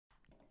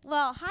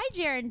Well, hi,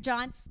 Jaren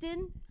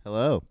Johnston.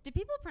 Hello. Do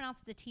people pronounce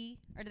the T,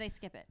 or do they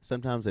skip it?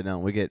 Sometimes they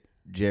don't. We get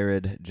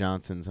Jaren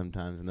Johnston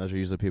sometimes, and those are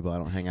usually people I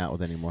don't hang out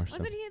with anymore.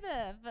 Wasn't he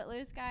the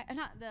footloose guy?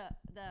 Not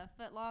the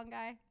foot long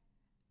guy?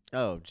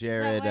 Oh,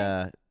 Jared.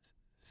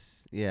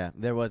 Yeah,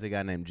 there was a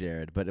guy named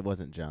Jared, but it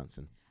wasn't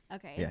Johnson.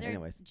 Okay. Yeah, Is there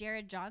anyways.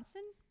 Jaren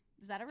Johnston?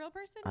 Is that a real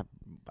person?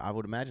 I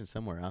would imagine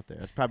somewhere out there.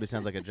 That probably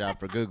sounds like a job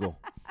for Google.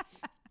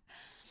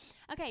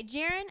 Okay,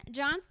 Jaren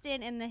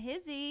Johnston in the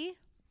hizzy.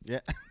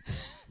 Yeah.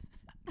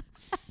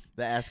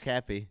 The Ask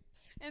Happy.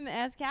 In the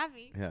Ask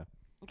Happy. Yeah.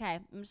 Okay,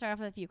 I'm going to start off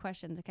with a few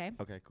questions, okay?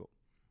 Okay, cool.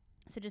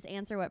 So just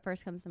answer what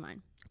first comes to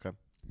mind. Okay.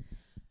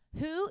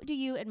 Who do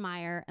you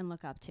admire and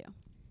look up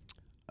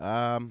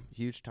to?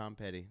 Huge Tom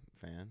Petty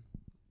fan.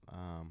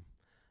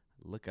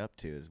 Look up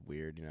to is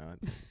weird, you know.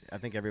 I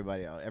think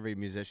every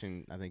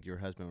musician, I think your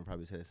husband would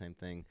probably say the same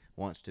thing,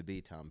 wants to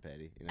be Tom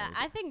Petty. You know,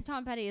 I think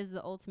Tom Petty is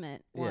the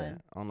ultimate one. Yeah,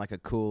 on like a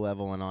cool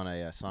level and on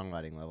a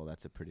songwriting level,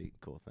 that's a pretty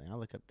cool thing. I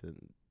look up to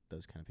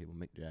those kind of people,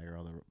 Mick Jagger,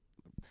 all the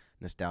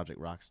nostalgic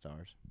rock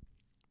stars.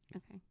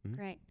 Okay,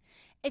 great.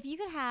 If you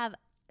could have,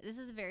 this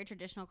is a very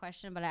traditional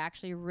question, but I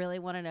actually really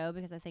want to know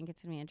because I think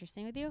it's going to be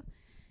interesting with you.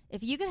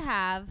 If you could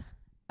have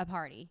a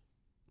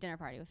dinner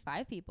party with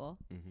 5 people,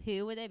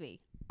 who would they be?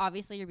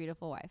 Obviously, your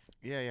beautiful wife.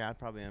 Yeah, I'd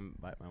probably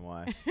invite my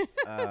wife.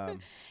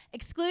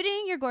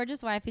 Excluding your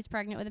gorgeous wife who's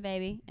pregnant with a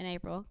baby in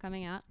April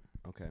coming out.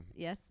 Okay.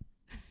 Yes.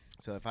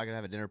 So if I could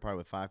have a dinner party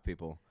with 5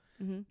 people,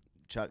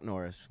 Chuck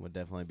Norris would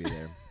definitely be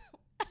there.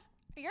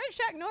 You're a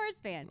Chuck Norris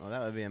fan. Well,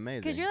 that would be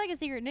amazing. Because you're like a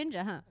secret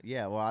ninja, huh?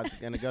 Yeah, well, I was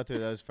going to go through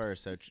those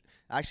first. So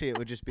actually, it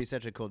would just be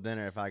such a cool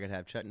dinner if I could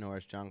have Chuck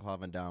Norris, John Claude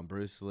Van Damme,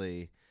 Bruce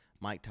Lee,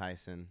 Mike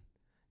Tyson,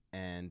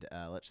 and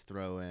let's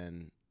throw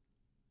in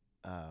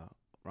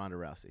Ronda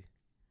Rousey.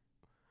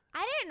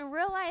 I didn't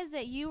realize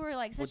that you were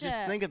like such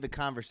just think of the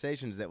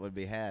conversations that would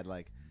be had.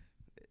 Like,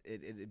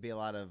 it'd be a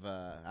lot of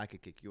I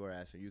could kick your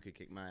ass or you could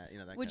kick my,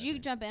 that. Would you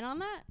jump in on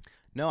that?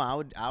 No,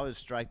 I would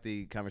strike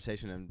the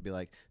conversation and be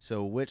like,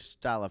 so which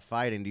style of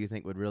fighting do you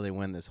think would really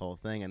win this whole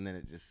thing? And then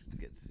it just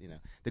gets,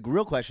 the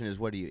real question is,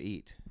 what do you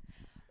eat?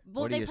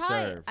 Well, what do you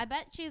serve? I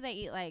bet you they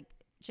eat like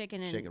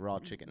chicken and raw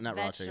chicken, not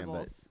vegetables.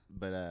 raw chicken,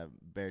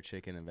 but bear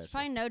chicken and vegetables. There's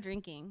probably no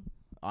drinking.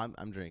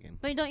 I'm drinking.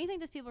 But don't you think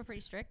those people are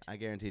pretty strict? I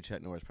guarantee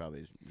Chuck Norris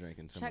probably is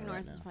drinking somewhere Chuck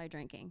Norris right is now. probably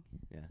drinking.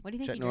 Yeah. What do you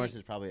think Chuck he Norris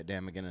drinks? is probably at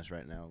Dan McGinnis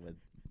right now with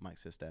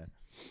Mike's dad.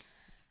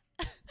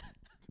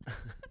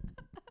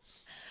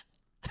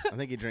 I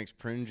think he drinks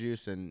prune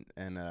juice and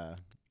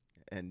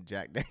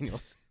Jack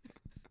Daniels.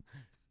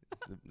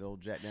 the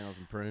old Jack Daniels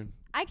and prune.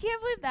 I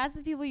can't believe that's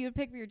the people you would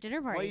pick for your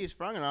dinner party. Well, you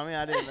sprung it on me.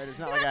 I didn't. It's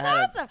not like That's I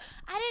had awesome.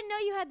 I didn't know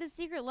you had this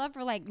secret love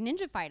for like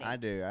ninja fighting. I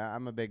do.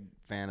 I'm a big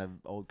fan of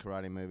old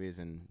karate movies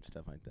and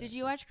stuff like that. Did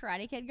you watch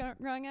Karate Kid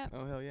growing up?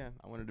 Oh hell yeah!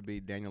 I wanted to be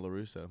Daniel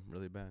LaRusso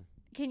really bad.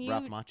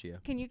 Ralph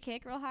Macchio. Can you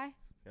kick real high?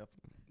 Yep.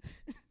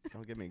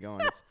 Don't get me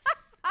going.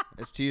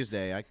 It's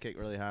Tuesday. I kick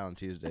really high on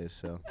Tuesdays,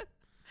 so.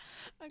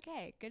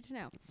 Okay, good to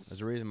know.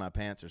 There's a reason my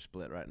pants are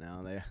split right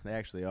now. They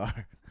actually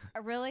are.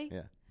 Really?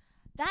 Yeah.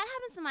 That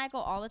happens to Michael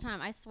all the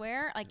time. I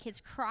swear, like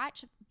his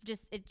crotch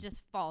just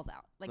falls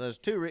out. Like there's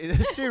two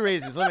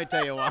reasons. Let me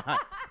tell you why.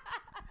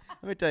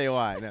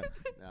 No,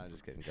 I'm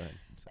just kidding. Go ahead.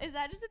 Sorry. Is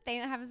that just a thing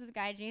that happens with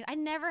guy jeans? I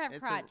never have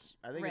crotch.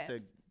 I think rips.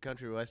 it's a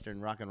country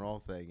western rock and roll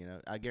thing.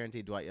 I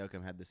guarantee Dwight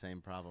Yoakam had the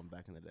same problem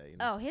back in the day.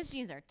 Oh, his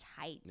jeans are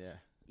tight. Yeah.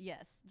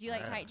 Yes. Do you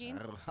like tight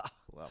jeans?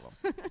 Love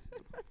them.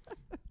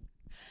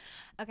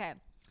 Okay.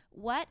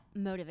 What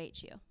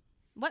motivates you?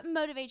 What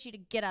motivates you to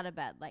get out of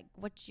bed? Like,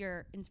 what's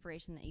your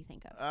inspiration that you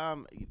think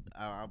of?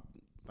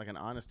 Like an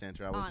honest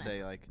answer, I would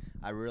say, like,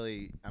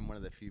 I'm one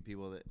of the few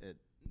people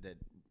that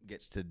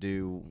gets to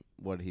do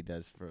what he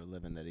does for a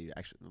living. That he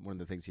actually, one of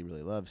the things he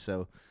really loves.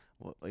 So,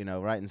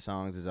 writing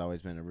songs has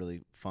always been a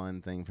really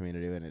fun thing for me to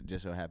do, and it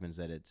just so happens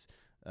that it's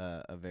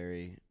a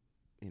very,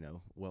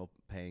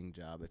 well-paying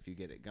job if you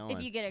get it going.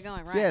 If you get it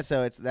going, right? So, yeah,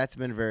 so that's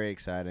been very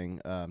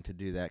exciting to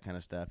do that kind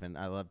of stuff, and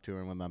I love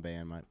touring with my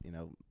band. My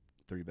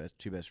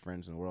two best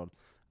friends in the world,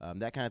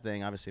 that kind of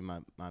thing. Obviously, my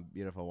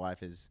beautiful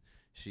wife is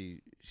she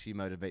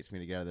motivates me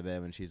to get out of the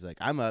bed when she's like,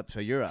 I'm up, so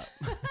you're up.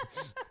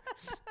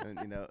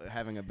 And,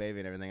 having a baby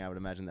and everything, I would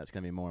imagine that's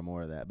gonna be more and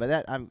more of that.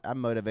 But I'm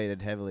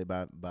motivated heavily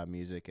by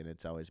music, and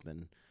it's always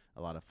been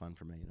a lot of fun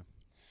for me.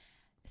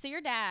 So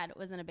your dad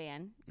was in a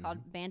band called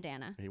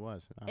Bandana. He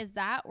was. Is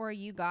that where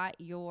you got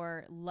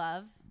your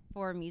love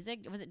for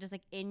music? Was it just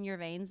like in your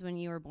veins when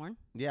you were born?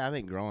 Yeah, I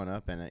think growing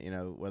up in it,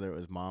 whether it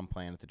was mom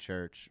playing at the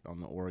church on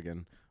the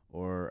organ,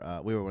 or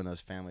we were one of those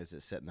families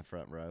that sat in the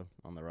front row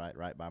on the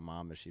right by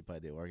mom as she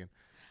played the organ.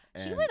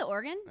 She could play the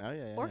organ? Oh,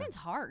 yeah. Organ's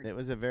hard. It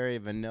was a very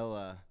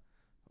vanilla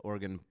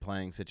organ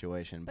playing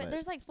situation. But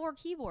there's like 4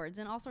 keyboards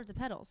and all sorts of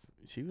pedals.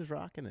 She was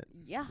rocking it.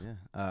 Yeah.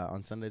 Yeah.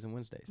 On Sundays and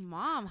Wednesdays.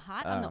 Mom,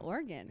 hot on the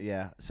organ.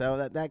 Yeah.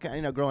 So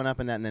that growing up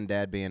in that, and then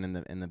Dad being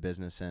in the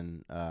business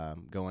and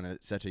going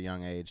at such a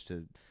young age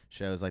to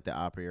shows like the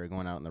Opry or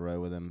going out on the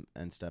road with him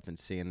and stuff and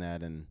seeing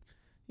that, and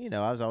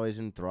I was always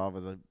enthralled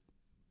with a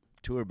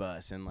tour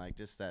bus and like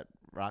just that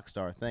rock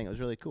star thing. It was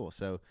really cool.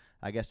 So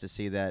I guess to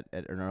see that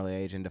at an early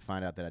age and to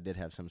find out that I did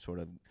have some sort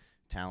of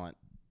talent,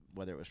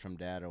 whether it was from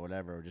dad or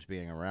whatever, or just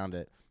being around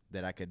it,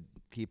 that I could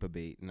keep a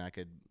beat and I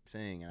could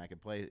sing and I could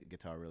play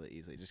guitar really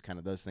easily. Just kind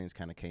of those things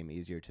kind of came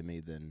easier to me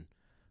than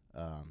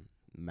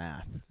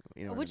math.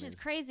 You know, which is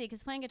crazy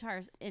because playing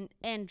guitars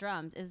and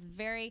drums is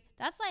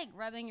that's like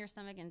rubbing your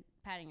stomach and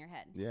patting your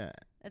head. Yeah.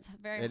 It's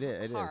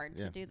very hard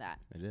to do that.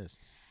 It is.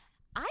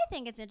 I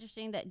think it's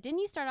interesting that didn't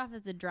you start off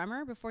as a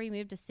drummer before you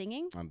moved to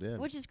singing? I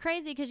did. Which is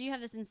crazy because you have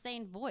this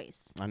insane voice.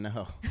 I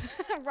know.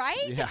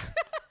 Right? Yeah.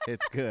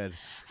 It's good.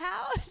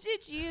 How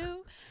did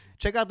you...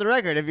 Check out the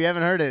record if you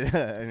haven't heard it.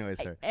 Anyway,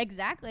 sorry.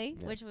 Exactly,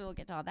 Yeah. which we will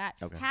get to all that.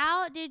 Okay.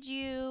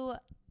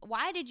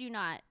 Why did you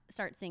not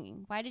start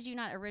singing? Why did you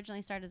not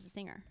originally start as a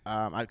singer?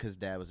 Because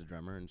Dad was a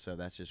drummer, and so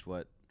that's just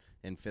what,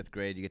 in 5th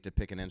grade, you get to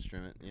pick an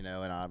instrument, you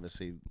know, and I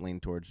obviously lean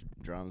towards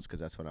drums because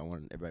that's what I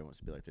wanted. Everybody wants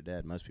to be like their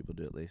dad. Most people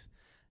do, at least.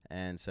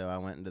 And so I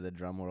went into the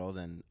drum world,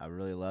 and I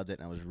really loved it,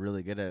 and I was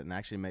really good at it, and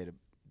actually made a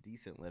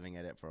decent living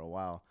at it for a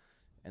while.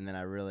 And then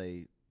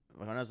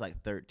when I was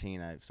like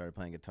 13, I started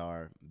playing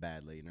guitar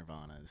badly,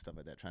 Nirvana and stuff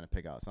like that, trying to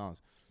pick out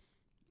songs.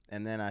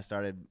 And then I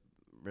started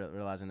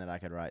realizing that I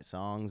could write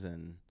songs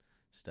and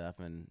stuff,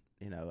 and,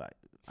 you know.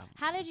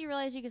 How did you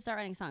realize you could start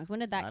writing songs? When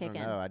did that kick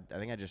in? I don't know. I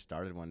think I just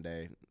started one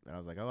day, and I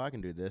was like, oh, I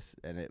can do this.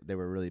 And they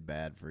were really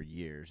bad for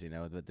years, you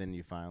know, but then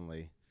you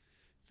finally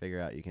figure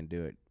out you can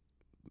do it,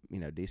 you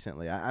know,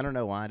 decently. I don't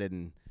know why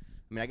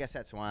I guess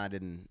that's why I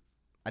didn't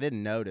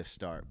know to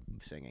start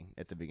singing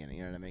at the beginning,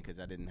 you know what I mean? Because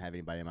I didn't have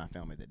anybody in my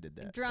family that did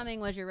that. Drumming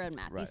was your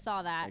roadmap. Right. You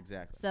saw that.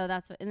 Exactly. So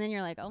and then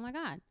you're like, oh my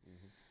God.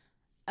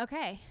 Mm-hmm.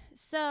 Okay.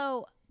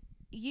 So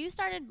you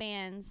started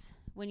bands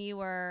when you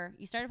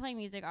started playing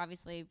music,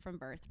 obviously, from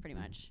birth, pretty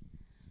much.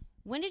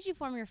 When did you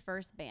form your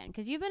first band?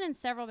 Because you've been in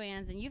several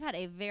bands, and you've had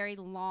a very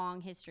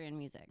long history in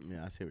music.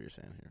 Yeah, I see what you're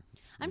saying here.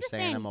 I'm just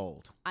saying I'm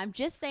old. I'm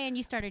just saying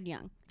you started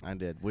young. I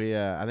did.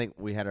 I think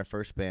we had our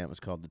first band. It was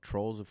called the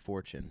Trolls of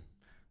Fortune.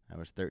 I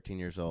was 13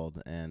 years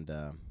old, and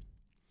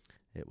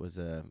it was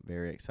a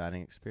very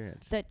exciting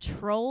experience. The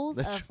Trolls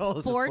of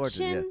Fortune?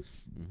 Fortune?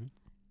 Yeah.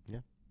 Mm-hmm.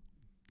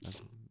 Yeah.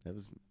 It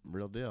was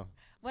real deal.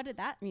 What did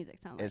that music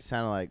sound like? It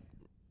sounded like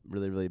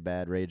really, really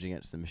bad Rage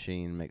Against the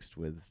Machine mixed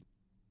with,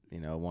 you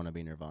know, a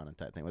wannabe Nirvana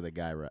type thing with a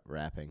guy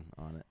rapping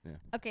on it. Yeah.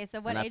 Okay,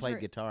 so what and age I played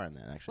guitar in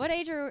that, actually. What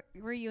age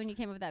were you when you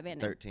came up with that band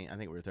name? 13. I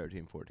think we were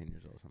 13, 14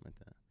 years old, something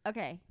like that.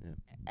 Okay.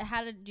 Yeah.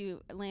 How did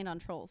you land on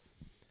Trolls?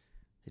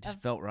 It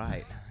just felt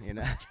right, you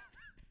know.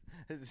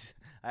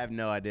 I have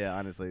no idea,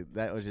 honestly.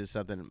 That was just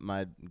something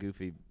my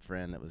goofy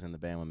friend that was in the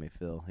band with me,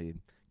 Phil, he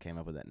came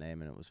up with that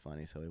name, and it was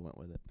funny, so he went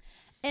with it.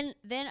 And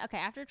then, okay,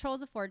 after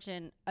Trolls of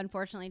Fortune,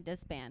 unfortunately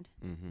disband.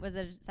 Mm-hmm. Was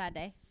it a sad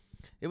day?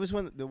 It was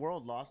when the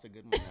world lost a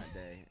good one that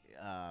day.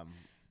 I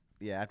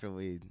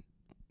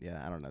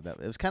don't know.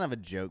 It was kind of a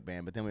joke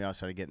band, but then we all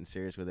started getting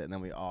serious with it, and then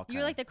we all You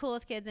were like the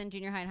coolest kids in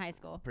junior high and high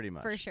school. pretty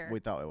much. For sure.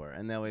 We thought we were.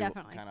 And then we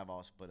Definitely. kind of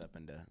all split up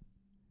into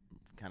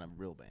kind of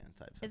real band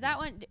type stuff. Is that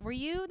one? Were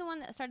you the one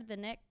that started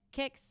the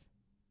Kicks?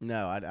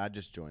 No, I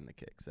just joined the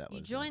Kicks.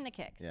 You joined the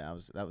Kicks. Yeah,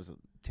 that was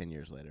 10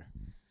 years later.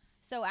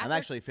 So after I'm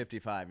actually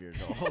 55 years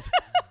old.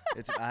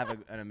 I have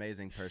an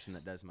amazing person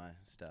that does my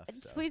stuff.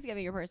 Just please give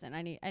me your person.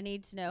 I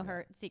need to know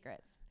her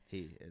secrets.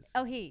 He is.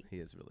 Oh, he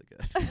is really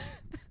good.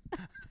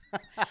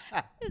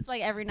 It's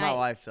like every night. My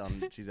wife's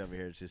she's over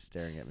here just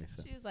staring at me.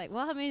 So she's like,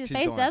 well, I mean, his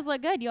face does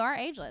look good. You are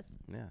ageless.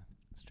 Yeah,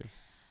 that's true.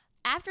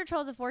 After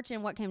Trolls of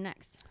Fortune, what came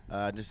next?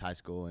 Just high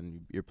school,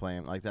 and you're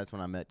playing. Like, that's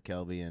when I met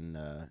Kelby and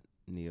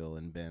Neil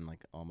and Ben,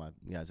 like all my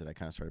guys that I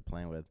kind of started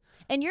playing with.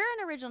 And you're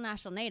an original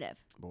Nashville native.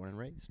 Born and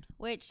raised.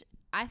 Which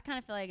I kind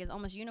of feel like is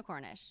almost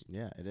unicornish.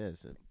 Yeah, it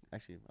is.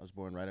 Actually, I was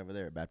born right over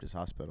there at Baptist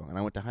Hospital, and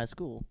I went to high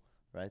school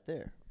right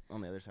there on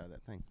the other side of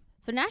that thing.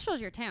 So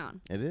Nashville's your town.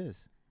 It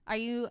is. Have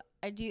you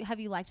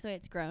liked the way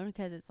it's grown?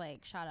 Because it's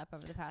like shot up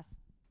over the past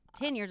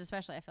 10 years,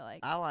 especially, I feel like.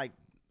 I like,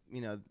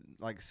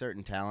 like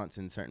certain talents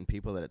and certain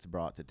people that it's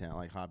brought to town.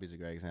 Like Hobby's a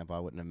great example. I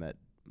wouldn't have met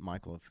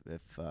Michael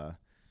if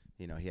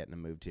he hadn't have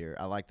moved here.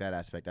 I like that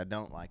aspect. I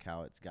don't like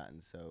how it's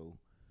gotten so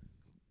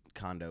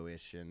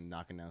condo-ish and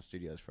knocking down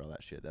studios for all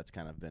that shit. That's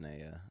kind of been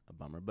a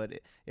bummer. But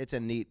it's a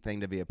neat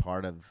thing to be a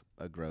part of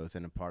a growth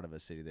and a part of a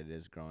city that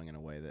is growing in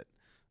a way that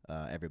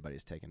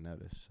everybody's taking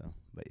notice. So,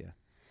 but yeah,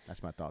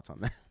 that's my thoughts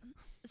on that.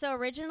 So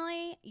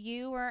originally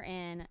you were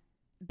in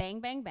Bang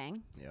Bang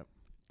Bang. Yep.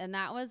 And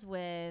that was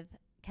with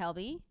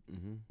Kelby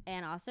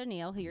and also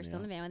Neil, who you're still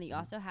in the band with. You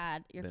also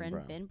had your friend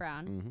Ben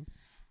Brown. Mm-hmm.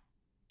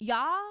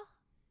 Y'all,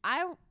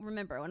 I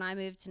remember when I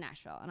moved to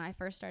Nashville and I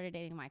first started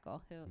dating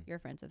Michael, who you're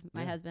friends with,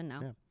 my husband now.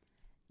 Yeah.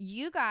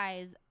 You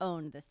guys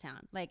owned this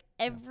town. Like,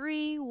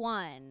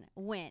 everyone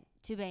went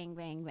to Bang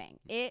Bang Bang.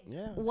 It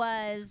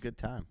was a good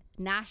time.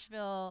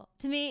 Nashville.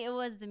 To me, it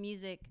was the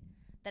music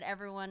that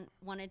everyone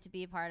wanted to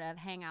be a part of,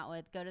 hang out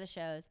with, go to the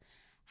shows.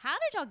 How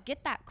did y'all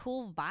get that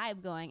cool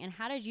vibe going, and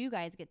how did you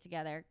guys get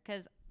together?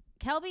 Because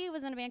Kelby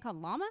was in a band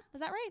called Llama. Was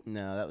that right?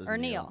 No, that was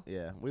Neil.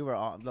 Yeah, we were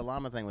all. The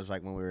Llama thing was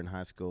like when we were in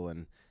high school,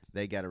 and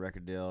they got a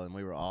record deal, and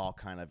we were all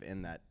kind of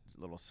in that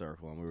little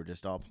circle, and we were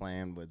just all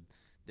playing with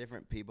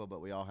different people,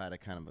 but we all had a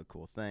kind of a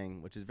cool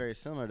thing, which is very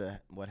similar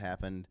to what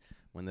happened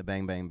when the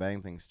Bang Bang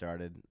Bang thing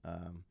started.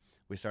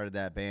 We started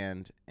that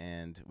band,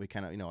 and we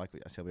kind of, like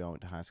I said, we all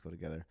went to high school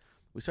together.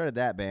 We started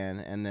that band,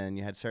 and then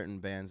you had certain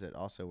bands that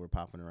also were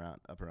popping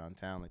up around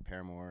town, like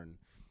Paramore, and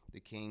the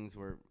Kings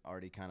were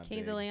already kind of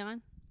Kings of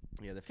Leon?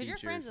 Yeah, the Features. Because you're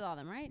friends with all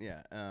them, right?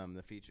 Yeah,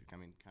 the Feature, I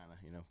mean, kind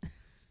of,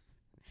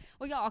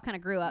 Well, y'all all kind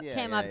of grew up,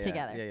 came up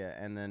together.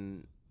 Yeah. And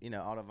then,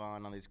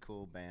 Audubon, all these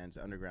cool bands,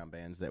 underground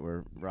bands that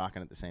were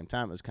rocking at the same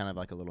time. It was kind of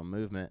like a little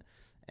movement.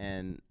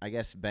 And I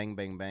guess Bang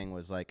Bang Bang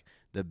was like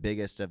the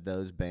biggest of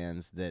those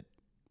bands that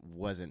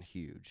wasn't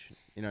huge.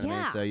 You know what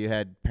I mean? So you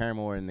had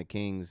Paramore and the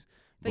Kings.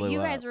 But you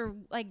guys were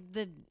like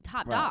the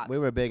top dogs. We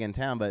were big in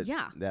town, but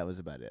that was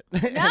about it.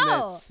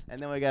 No.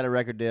 and then we got a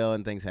record deal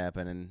and things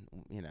happened, and,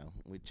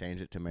 we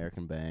changed it to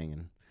American Bang.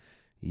 And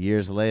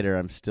years later,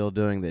 I'm still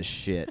doing this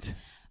shit.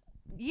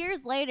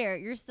 Years later,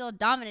 you're still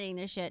dominating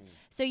this shit.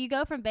 So you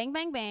go from Bang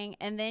Bang Bang,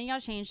 and then y'all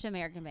change to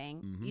American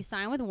Bang. Mm-hmm. You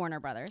sign with Warner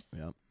Brothers.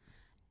 Yep.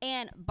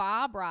 And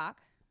Bob Rock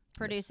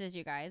produces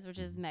you guys, which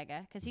is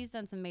mega, because he's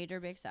done some major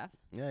big stuff.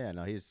 Yeah,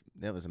 no,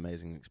 that was an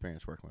amazing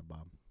experience working with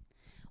Bob.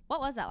 What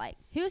was that like?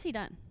 Who has he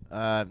done?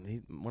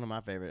 One of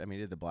my favorite. I mean,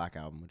 he did the Black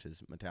Album, which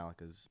is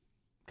Metallica's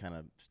kind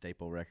of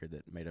staple record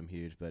that made him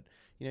huge. But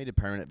he did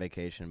Permanent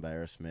Vacation by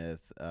Aerosmith.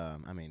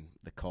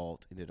 The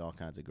Cult. He did all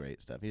kinds of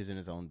great stuff. He was in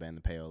his own band,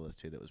 the Payolas,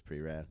 too. That was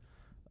pretty rad.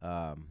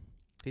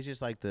 He's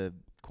just like the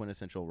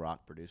quintessential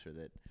rock producer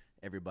that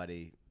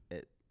everybody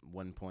at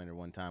one point or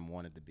one time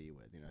wanted to be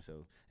with.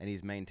 So and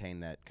he's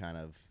maintained that kind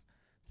of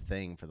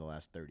thing for the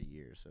last 30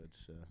 years. So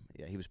it's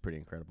he was pretty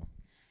incredible.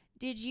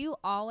 Did you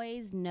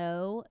always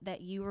know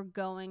that you were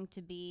going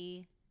to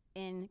be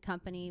in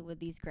company with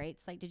these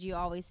greats? Like, did you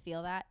always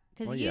feel that?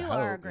 Because you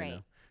are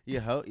great. You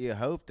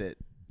hope that,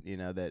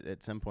 that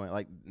at some point,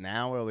 like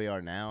now where we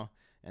are now,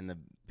 and the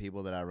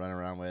people that I run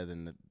around with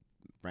and the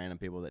random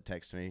people that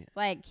text me.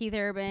 Like Keith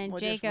Urban,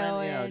 Jake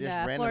Owen,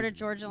 Florida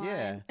Georgia Line.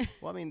 Yeah.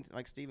 Well, I mean,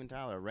 like Steven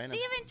Tyler. Steven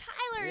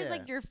Tyler is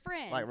like your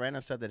friend. Like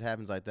random stuff that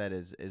happens like that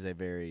is a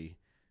very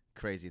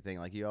crazy thing.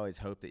 Like you always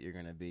hope that you're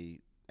going to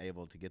be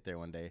able to get there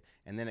one day,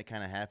 and then it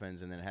kind of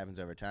happens, and then it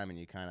happens over time, and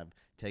you kind of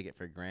take it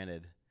for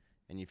granted,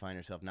 and you find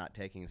yourself not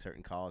taking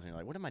certain calls, and you're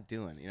like, what am I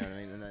doing? You know what I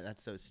mean? And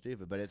that's so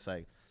stupid, but it's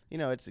like,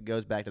 it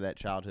goes back to that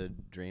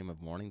childhood dream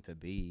of wanting to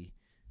be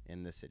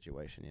in this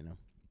situation,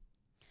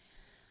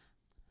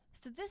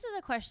 So this is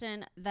a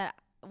question that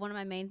one of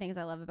my main things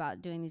I love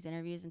about doing these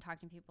interviews and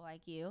talking to people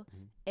like you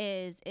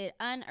is it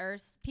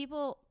unearths.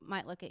 People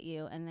might look at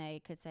you and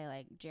they could say,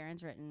 like,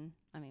 Jaren's written,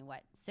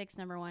 6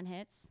 #1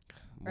 hits?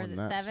 Or is it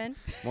 7?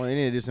 Well, you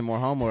need to do some more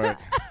homework.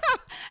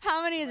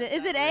 How many is it?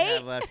 Is it 8? I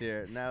have left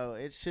here. No,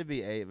 it should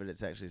be 8, but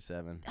it's actually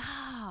 7.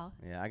 Oh.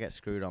 Yeah, I got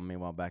screwed on me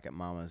while back at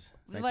Mama's.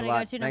 Thanks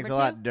a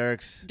lot,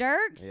 Dirks.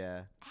 Dirks?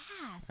 Yeah.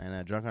 Ass. I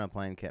know. Drunk on a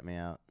Plane kept me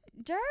out.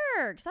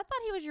 Dirks. I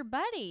thought he was your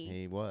buddy.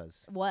 He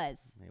was.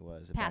 He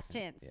was. Past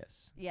tense.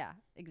 Yes. Yeah,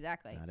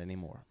 exactly. Not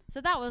anymore. So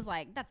that was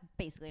that's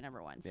basically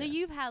 #1. Yeah. So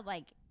you've had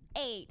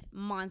 8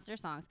 monster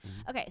songs.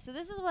 Okay, so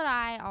this is what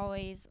I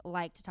always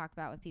like to talk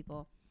about with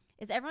people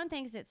is everyone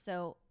thinks it's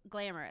so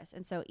glamorous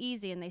and so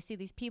easy, and they see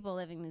these people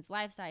living these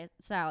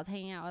lifestyles,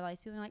 hanging out with all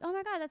these people, and like, oh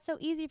my God, that's so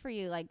easy for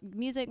you. Like,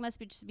 music must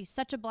be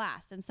such a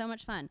blast and so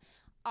much fun.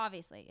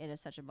 Obviously, it is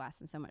such a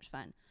blast and so much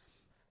fun.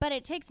 But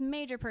it takes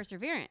major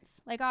perseverance.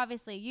 Like,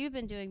 obviously, you've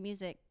been doing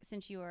music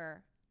since you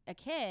were a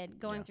kid,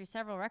 going through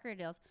several record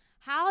deals.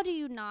 How do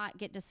you not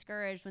get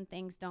discouraged when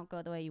things don't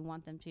go the way you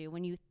want them to,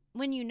 when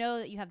you know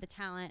that you have the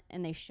talent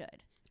and they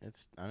should?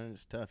 It's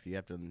tough. You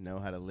have to know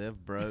how to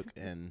live broke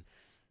and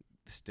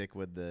stick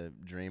with the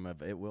dream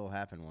of it will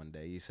happen one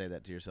day. You say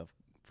that to yourself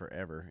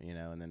forever,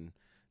 and then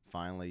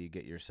finally you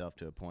get yourself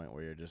to a point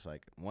where you're just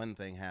like, one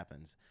thing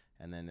happens,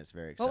 and then it's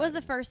very exciting. What was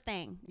the first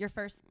thing? Your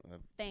first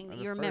thing that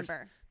you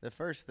remember? The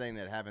first thing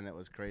that happened that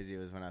was crazy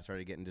was when I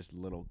started getting just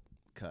little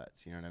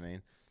cuts, you know what I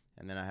mean?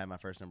 And then I had my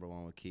first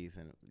 #1 with Keith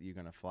and You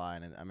Gonna Fly,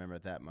 and I remember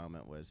at that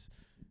moment was,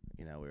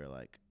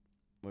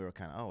 we were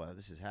kind of, oh, well,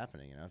 this is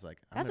happening. And I was like,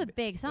 that's a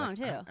big song,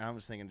 too. I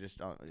was thinking just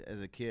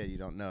as a kid, you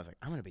don't know. It's like,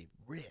 I'm going to be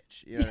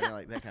rich. You know what I mean?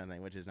 Like that kind of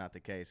thing, which is not the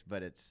case.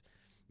 But it's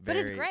But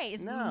it's great.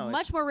 It's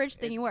much more rich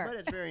than you were. But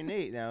it's very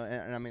neat.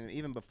 And I mean,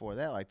 even before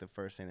that, like the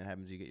first thing that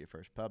happens, you get your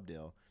first pub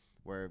deal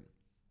where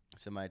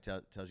somebody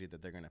tells you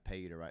that they're going to pay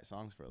you to write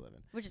songs for a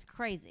living. Which is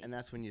crazy. And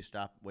that's when you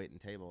stop waiting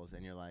tables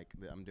and you're like,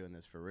 I'm doing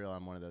this for real.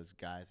 I'm one of those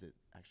guys that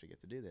actually get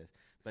to do this.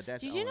 But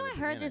that's Did you know I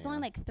heard there's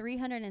only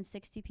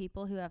 360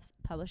 people who have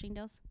publishing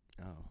deals?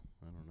 Oh,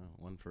 I don't know.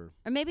 One for...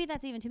 Or maybe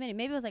that's even too many.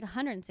 Maybe it was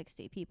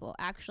 160 people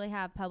actually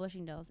have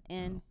publishing deals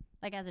in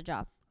as a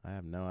job. I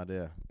have no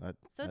idea.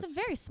 So it's a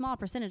very small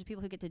percentage of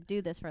people who get to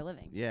do this for a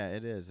living. Yeah,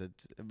 it is.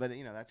 But,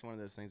 that's one of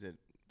those things that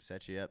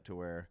sets you up to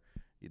where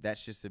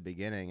that's just the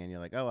beginning, and you're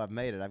like, oh, I've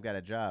made it. I've got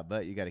a job,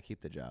 but you got to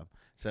keep the job.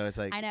 So it's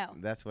like, I know.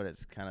 That's what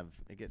it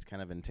gets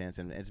kind of intense,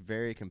 and it's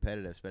very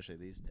competitive, especially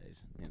these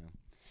days,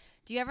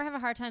 Do you ever have a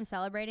hard time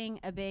celebrating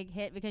a big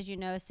hit because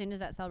as soon as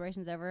that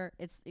celebration's over,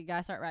 you got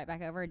to start right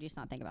back over, or do you just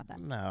not think about that?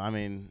 No, I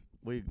mean,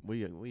 we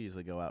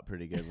usually go out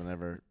pretty good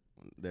whenever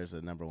there's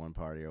a number one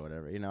party or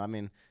whatever. You know, I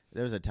mean,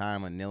 there was a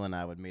time when Neil and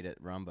I would meet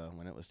at Rumba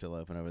when it was still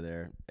open over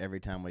there. Every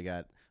time we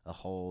got a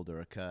hold or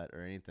a cut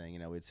or anything, you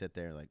know, we'd sit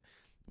there like,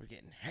 we're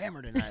getting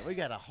hammered tonight. We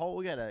got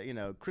a, you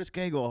know, Chris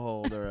Cagle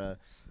hold or a,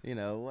 you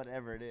know,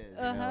 whatever it is.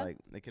 You know, like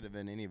it could have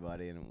been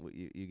anybody, and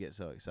you get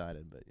so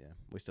excited. But yeah,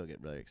 we still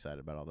get really excited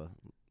about all the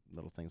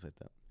little things like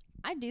that.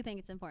 I do think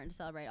it's important to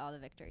celebrate all the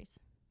victories.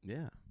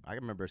 Yeah, I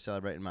remember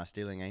celebrating my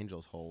Stealing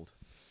Angels hold.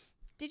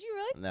 Did you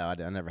really? No, I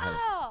never had.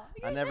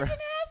 You're never, such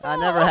an I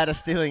asshole. never had a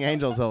Stealing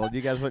Angels hold.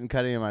 You guys wouldn't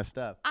cut any of my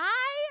stuff.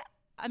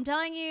 I'm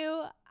telling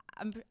you,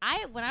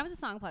 when I was a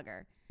song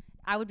plugger,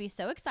 I would be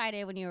so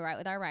excited when you would write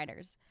with our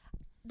writers.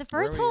 The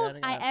first hold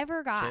I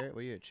ever got.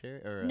 Were you at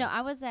Cherry? Or, no,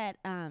 I was at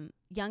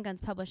Young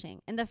Guns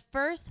Publishing, and the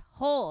first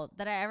hold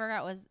that I ever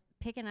got was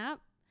Picking Up.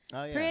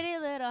 Oh, yeah. Pretty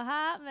little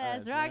hot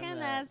mess, rocking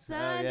that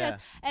sundress.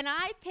 And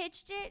I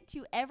pitched it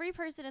to every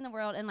person in the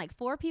world, and like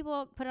 4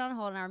 people put it on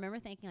hold. And I remember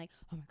thinking, like,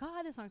 oh my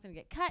God, this song's gonna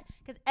get cut,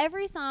 because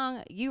every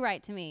song you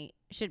write to me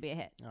should be a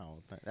hit.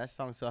 Oh, that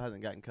song still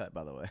hasn't gotten cut,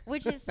 by the way.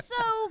 Which is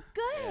so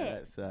good. Yeah,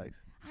 that sucks.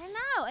 I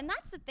know, and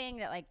that's the thing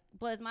that like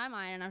blows my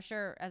mind. And I'm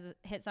sure as a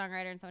hit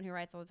songwriter and someone who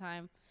writes all the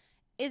time,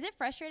 is it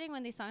frustrating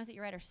when these songs that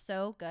you write are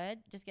so good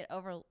just get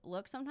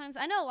overlooked sometimes?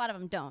 I know a lot of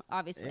them don't,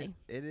 obviously.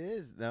 It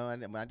is. No,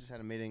 I just had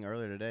a meeting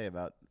earlier today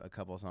about a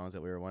couple of songs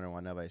that we were wondering why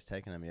nobody's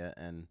taking them yet,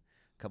 and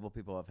a couple of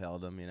people have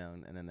held them, you know,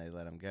 and then they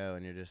let them go,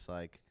 and you're just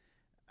like,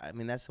 I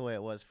mean, that's the way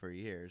it was for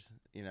years,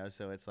 you know.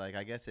 So it's like,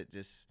 I guess it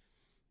just,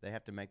 they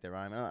have to make their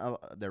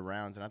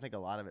rounds, and I think a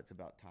lot of it's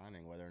about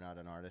timing, whether or not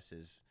an artist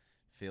is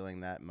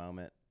feeling that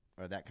moment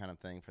or that kind of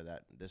thing for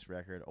this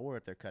record, or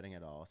if they're cutting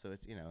it all. So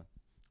it's, you know,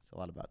 it's a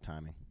lot about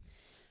timing.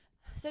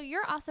 So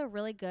you're also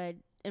really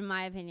good, in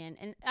my opinion,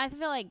 and I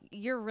feel like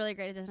you're really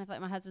great at this, and I feel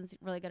like my husband's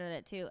really good at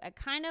it too, at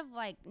kind of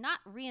like not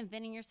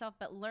reinventing yourself,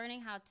 but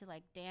learning how to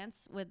like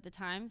dance with the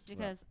times,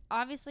 because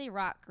obviously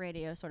rock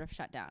radio sort of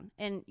shut down,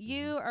 and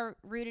you are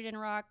rooted in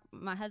rock.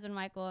 My husband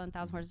Michael and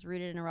Thousand Horses is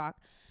rooted in rock,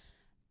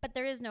 but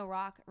there is no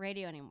rock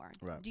radio anymore.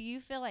 Right. Do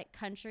you feel like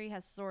country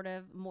has sort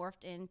of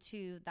morphed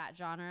into that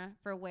genre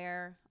for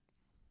where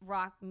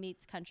rock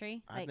meets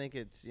country? I think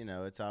it's, you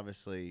know, it's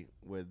obviously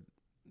with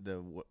the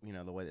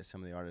way that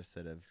some of the artists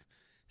that have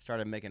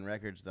started making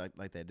records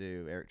like they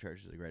do. Eric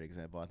Church is a great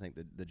example. I think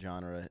the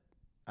genre,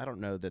 I don't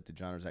know that the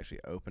genre is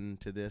actually open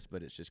to this,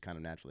 but it's just kind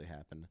of naturally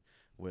happened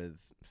with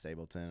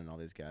Stapleton and all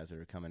these guys that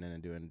are coming in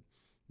and doing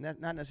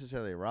not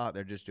necessarily rock.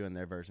 They're just doing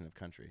their version of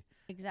country.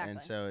 Exactly.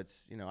 And so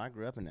it's, you know, I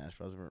grew up in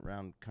Nashville. I was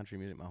around country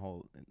music my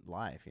whole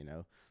life, you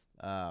know.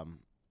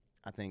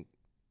 I think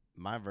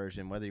my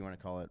version, whether you want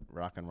to call it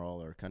rock and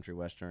roll or country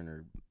western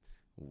or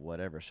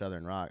whatever,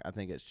 southern rock, I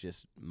think it's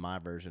just my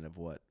version of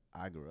what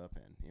I grew up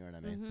in. You know what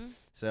I mean?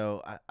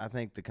 So I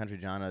think the country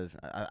genre is,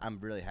 I'm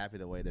really happy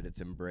the way that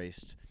it's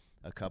embraced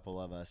a couple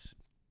of us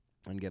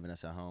and given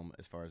us a home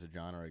as far as the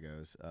genre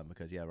goes,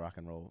 because rock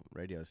and roll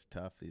radio is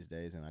tough these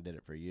days, and I did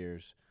it for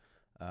years.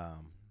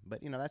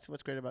 But you know, that's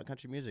what's great about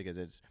country music, is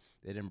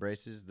it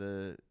embraces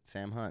the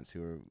Sam Hunts,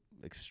 who are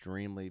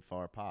extremely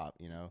far pop,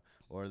 you know,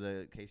 or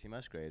the Casey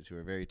Musgraves, who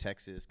are very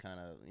Texas kind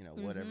of, you know,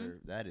 whatever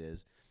that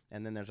is.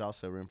 And then there's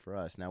also room for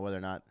us. Now, whether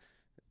or not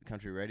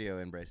country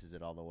radio embraces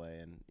it all the way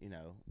and, you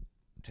know,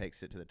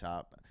 takes it to the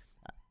top,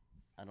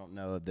 I don't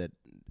know that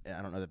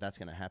that's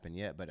going to happen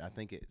yet, but I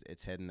think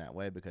it's heading that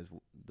way, because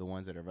the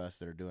ones that are of us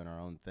that are doing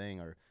our own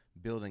thing are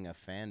building a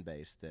fan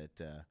base that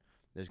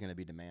there's going to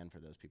be demand for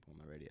those people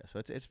on the radio. So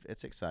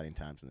it's exciting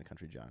times in the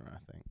country genre,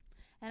 I think.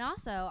 And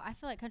also, I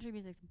feel like country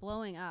music's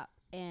blowing up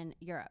in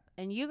Europe,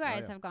 and you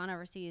guys have gone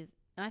overseas,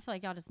 and I feel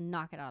like y'all just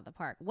knock it out of the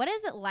park. What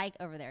is it like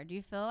over there? Do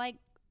you feel like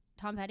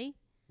Tom Petty?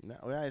 No,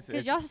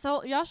 because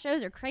y'all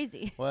shows are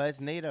crazy. Well,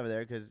 it's neat over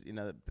there because, you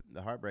know,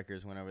 the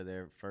Heartbreakers went over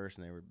there first,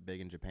 and they were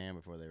big in Japan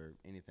before they were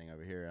anything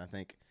over here. And I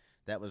think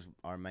that was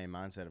our main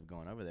mindset of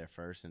going over there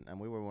first. And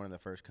we were one of the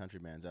first country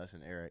bands, us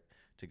and Eric,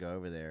 to go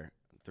over there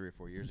 3 or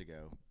 4 years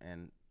ago.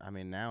 And I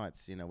mean, now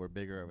it's, you know, we're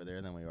bigger over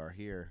there than we are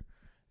here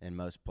in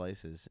most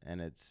places. And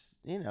it's,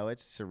 you know,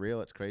 it's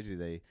surreal. It's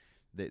crazy.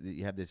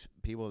 You have these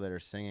people that are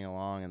singing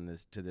along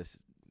and to this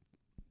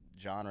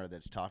genre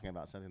that's talking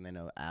about something they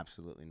know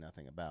absolutely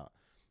nothing about,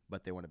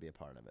 but they want to be a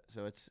part of it.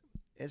 So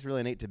it's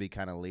really neat to be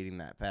kind of leading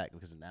that pack,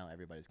 because now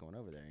everybody's going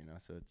over there, you know.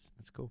 So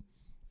it's cool.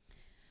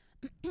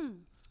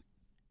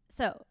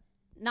 So,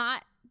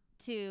 not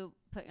to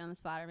put you on the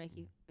spot or make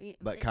you,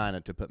 but kind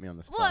of to put me on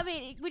the spot. Well, I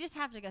mean, we just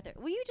have to go through.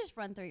 Will you just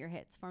run through your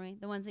hits for me,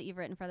 the ones that you've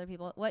written for other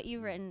people, what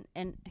you've written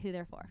and who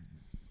they're for?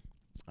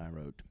 I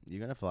wrote "You're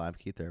Gonna Fly" by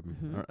Keith Urban.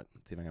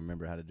 Let's see if I can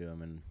remember how to do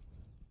them. And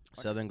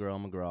Southern Girl,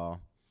 McGraw.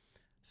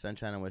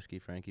 Sunshine and Whiskey,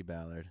 Frankie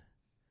Ballard.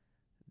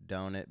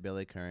 Donut,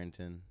 Billy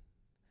Currington.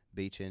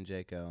 Beachin,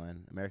 Jake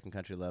Owen. American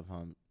Country Love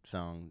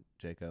Song,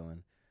 Jake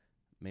Owen.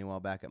 Meanwhile,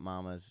 Back at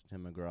Mama's,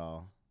 Tim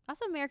McGraw.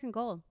 Also American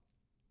Gold.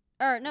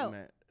 Or no,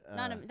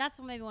 that's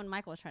maybe one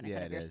Michael was trying to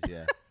cut of yours.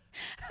 Yeah,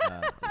 I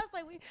was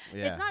like,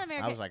 it's not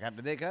American. I was like, how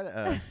did they cut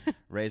it?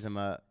 Raise 'Em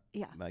Up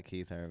by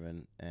Keith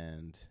Urban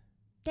and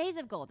Days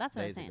of Gold. That's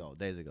what I was saying.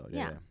 Days of Gold.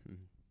 Yeah.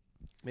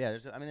 Yeah,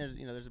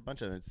 there's a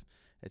bunch of it.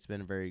 It's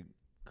been a very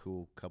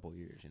cool couple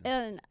years.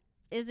 And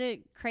is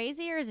it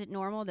crazy or is it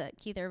normal that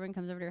Keith Urban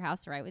comes over to your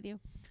house to write with you?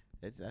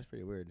 That's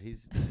pretty weird.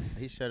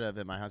 He showed up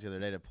at my house the other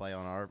day to play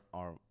on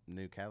our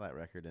new Cadillac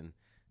record, and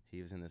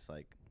he was in this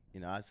like,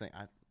 Evyn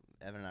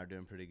and I are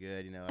doing pretty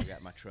good. I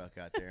got my truck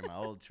out there, my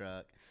old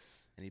truck,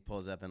 and he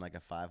pulls up in like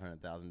a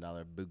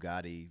 $500,000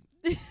 Bugatti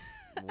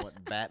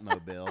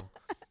Batmobile.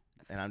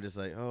 And I'm just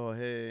like, oh,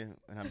 hey.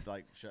 And I'm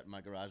like shutting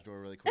my garage door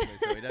really quickly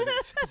so he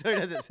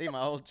doesn't see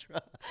my old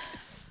truck.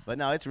 But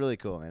no, it's really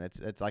cool, man.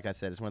 It's like I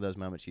said, it's one of those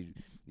moments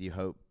you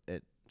hope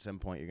at some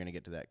point you're going to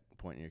get to that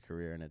point in your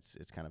career, and it's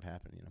kind of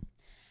happened,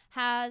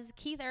 Has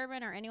Keith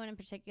Urban or anyone in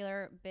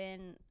particular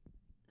been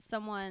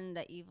someone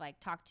that you've like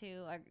talked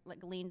to or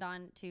like leaned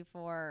on to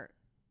for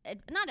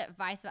not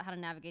advice about how to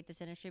navigate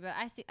this industry, but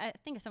I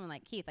think of someone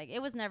like Keith. Like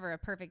it was never a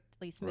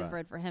perfectly smooth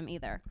road for him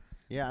either.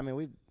 Yeah, I mean,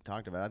 we've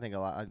talked about it. I think a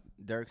lot.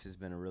 Dirks has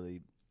been a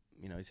really,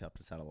 he's helped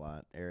us out a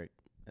lot. Eric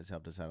has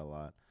helped us out a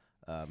lot.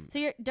 So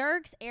you're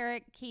Dirks,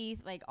 Eric, Keith,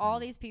 like all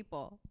these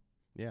people.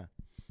 Yeah.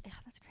 Yeah,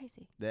 that's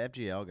crazy. The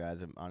FGL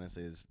guys,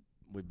 honestly,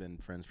 we've been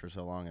friends for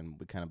so long, and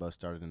we kind of both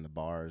started in the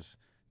bars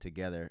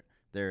together.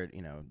 They're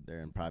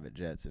in private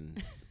jets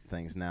and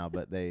things now,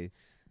 but they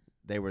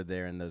were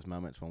there in those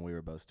moments when we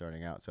were both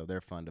starting out. So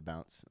they're fun to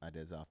bounce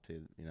ideas off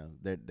to.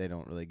 They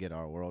don't really get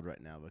our world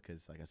right now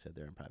because, like I said,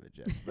 they're in private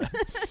jets.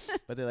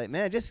 But they're like,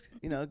 man, just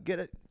get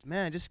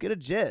a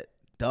jet,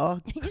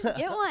 dog. Just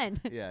get one.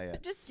 Yeah.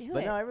 Just do it.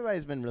 But no,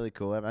 everybody's been really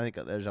cool. I think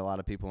there's a lot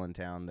of people in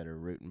town that are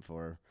rooting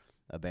for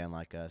a band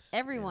like us.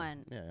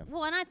 Everyone. Yeah.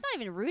 Well, and it's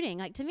not even rooting.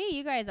 Like to me,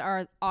 you guys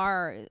are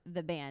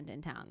the band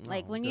in town.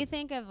 Like when you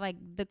think of like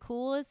the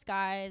coolest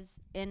guys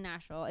in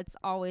Nashville, it's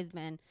always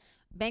been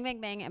Bang Bang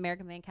Bang,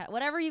 American Band,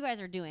 whatever you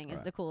guys are doing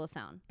is the coolest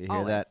sound. You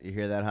hear that? You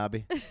hear that,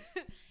 Hobby?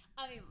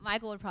 I mean,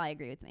 Michael would probably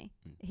agree with me.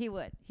 He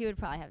would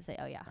probably have to say,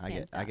 "Oh yeah."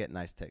 I get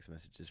nice text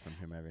messages from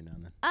him every now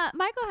and then.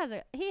 Michael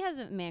has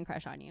a man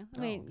crush on you.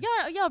 I mean,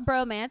 y'all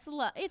bromance.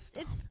 It's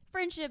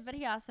friendship, but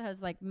he also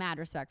has like mad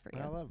respect for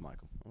you. I love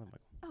Michael.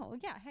 Oh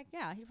yeah, heck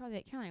yeah. He'd probably be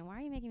like, Caroline, why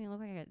are you making me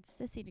look like a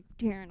sissy to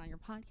Jaren on your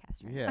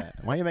podcast right now?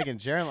 Why are you making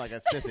Jaren like a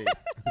sissy?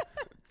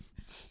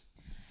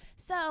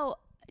 So,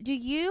 do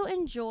you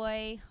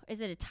enjoy?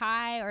 Is it a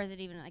tie, or is it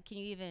even like? Can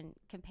you even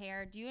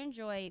compare? Do you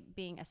enjoy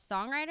being a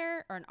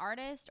songwriter or an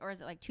artist, or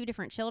is it like two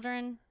different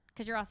children?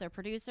 Because you're also a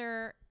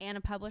producer and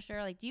a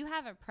publisher. Like, do you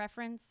have a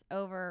preference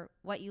over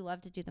what you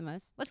love to do the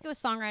most? Let's go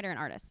with songwriter and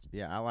artist.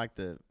 Yeah, I like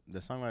the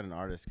songwriter and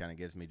artist. Kind of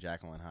gives me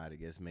Jekyll and Hyde. It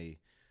gives me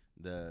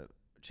the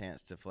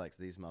chance to flex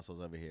these muscles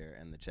over here,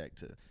 and the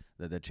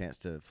chance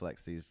to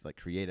flex these like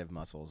creative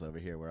muscles over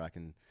here, where I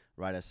can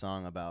write a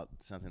song about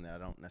something that I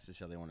don't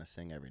necessarily want to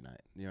sing every night.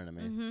 You know what I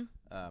mean?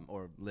 Mm-hmm.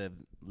 Or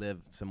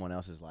live someone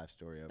else's life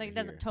story over here. Like it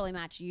doesn't totally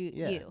match you.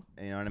 Yeah. You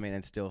know what I mean?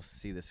 And still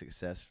see the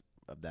success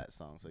of that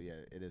song. So yeah,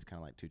 it is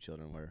kind of like two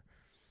children where,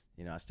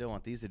 I still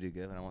want these to do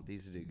good, and I want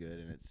these to do good,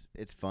 and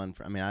it's fun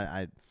for. I mean,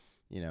 I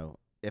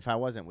if I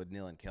wasn't with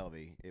Neil and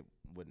Kelby,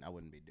 I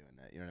wouldn't be doing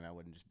that. You know what I mean? I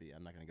wouldn't just be.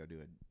 I'm not gonna go do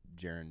a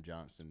Jaren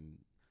Johnston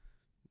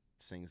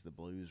sings the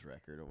blues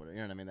record or whatever.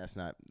 You know what I mean? That's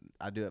not.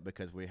 I do it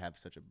because we have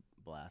such a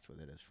blast with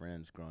it as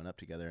friends, growing up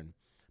together and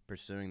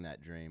pursuing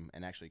that dream,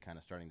 and actually kind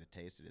of starting to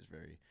taste it is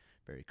very,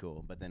 very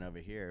cool. But then over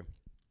here,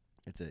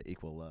 it's an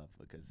equal love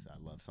because I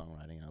love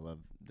songwriting and I love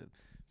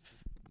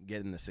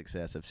getting the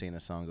success of seeing a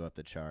song go up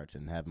the charts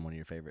and having one of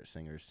your favorite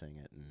singers sing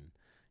it, and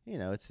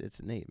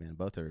it's neat, man.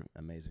 Both are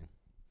amazing.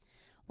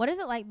 What is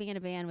it like being in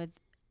a band with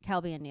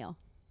Kelby and Neil?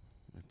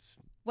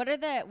 How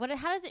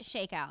does it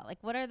shake out? Like,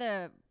 what are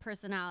the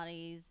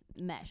personalities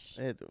mesh?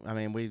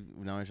 We've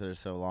known each other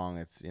so long.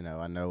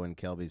 I know when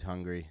Kelby's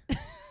hungry.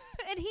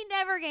 And he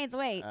never gains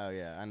weight. Oh,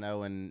 yeah. I know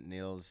when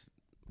Neil's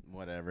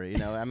whatever.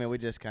 We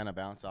just kind of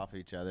bounce off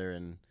each other,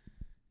 and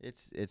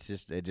it's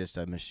just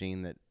a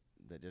machine that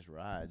just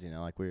rides.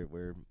 Like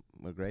we're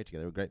great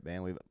together. We're a great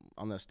band.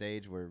 On the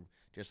stage, we're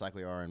just like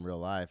we are in real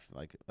life.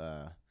 Like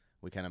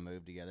we kind of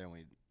move together and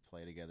we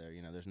play together.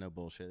 There's no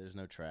bullshit. There's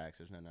no tracks.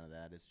 There's none of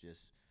that. It's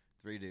just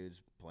three dudes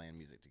playing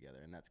music together,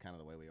 and that's kind of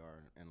the way we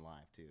are in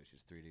life too. It's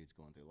just three dudes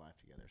going through life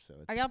together. So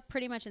are y'all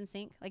pretty much in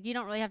sync? Like you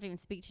don't really have to even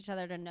speak to each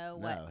other to know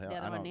what the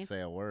other one needs? I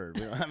don't say a word.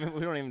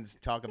 We don't even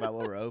talk about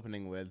what we're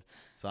opening with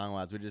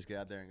song-wise. We just get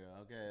out there and go,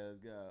 okay, let's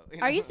go.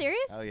 Are you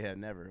serious? Oh yeah,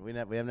 never. We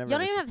have never. Y'all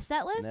don't even have a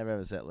set list? Never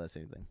have a set list,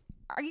 anything.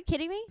 Are you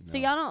kidding me? No. So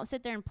y'all don't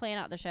sit there and plan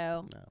out the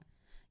show? No.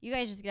 You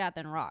guys just get out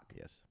there and rock?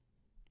 Yes.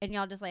 And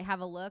y'all just like have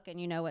a look and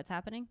you know what's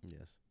happening?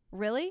 Yes.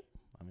 Really?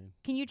 mean,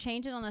 can you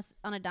change it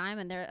on a dime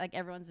and they're like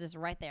everyone's just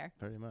right there?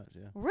 Pretty much,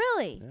 yeah.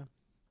 Really? Yeah.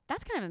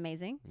 That's kind of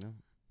amazing. Yeah.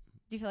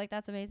 Do you feel like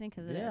that's amazing?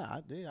 Cause it is.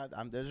 I do.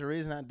 There's a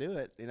reason I do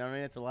it. You know what I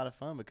mean? It's a lot of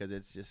fun because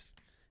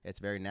it's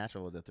very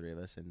natural with the three of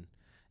us. And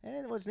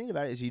what's neat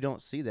about it is you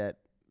don't see that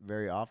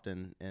very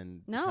often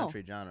in the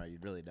country genre. You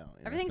really don't.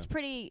 Everything's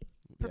pretty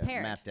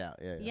prepared. Mapped out.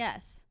 Yeah.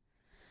 Yes.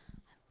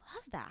 I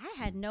love that.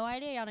 I had no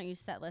idea y'all don't use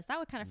set lists. That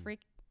would kind of freak.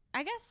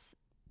 I guess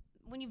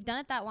when you've done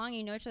it that long,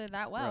 you know each other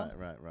that well.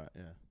 Right.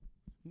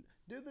 Yeah.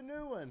 Do the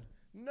new one.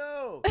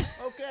 No.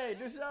 Okay,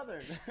 do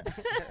Southern.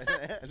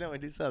 No, we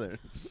do Southern.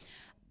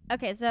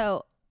 Okay,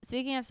 so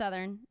speaking of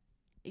Southern,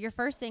 your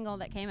first single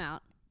that came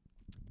out,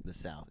 The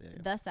South, yeah.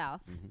 The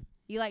South. Mm-hmm.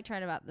 You like to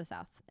write about the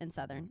South and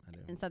Southern. I do.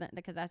 And Southern,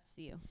 because that's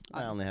you.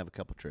 I only have a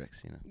couple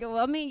tricks, Well,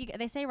 I mean,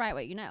 they say write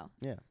what you know.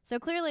 Yeah. So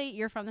clearly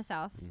you're from the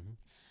South. Mm-hmm.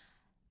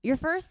 Your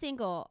first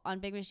single on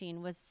Big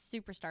Machine was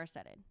super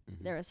star-studded.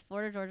 Mm-hmm. There was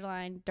Florida Georgia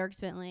Line,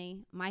 Dierks Bentley,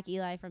 Mike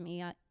Eli from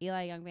Eli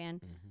Young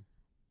Band. Mm-hmm.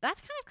 That's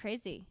kind of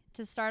crazy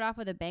to start off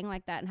with a bang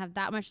like that and have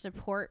that much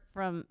support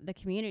from the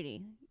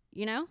community,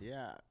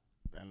 Yeah.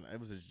 And it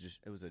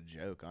was a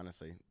joke,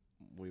 honestly.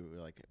 We were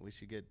like, we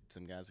should get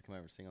some guys to come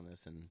over and sing on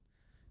this, and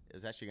it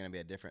was actually going to be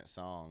a different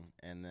song.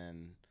 And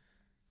then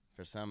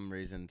for some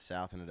reason,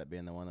 South ended up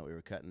being the one that we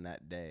were cutting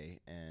that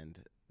day, and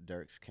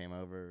Dierks came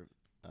over,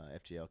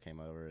 FGL came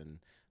over, and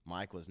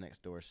Mike was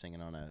next door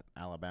singing on a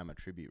Alabama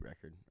tribute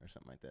record or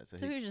something like that. So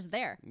he was just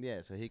there.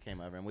 Yeah, so he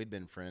came over, and we'd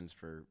been friends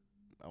for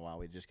a while.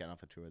 We'd just got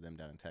off a tour with them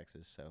down in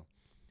Texas, so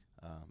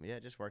yeah,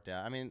 it just worked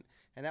out. I mean,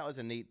 and that was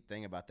a neat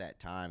thing about that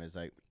time is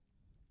like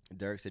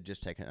Dierks had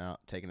just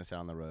taken us out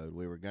on the road.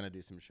 We were going to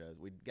do some shows.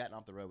 We'd gotten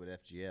off the road with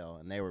FGL,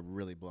 and they were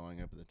really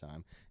blowing up at the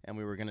time, and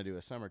we were going to do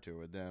a summer tour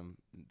with them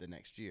the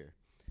next year.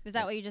 Is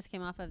that what you just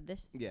came off of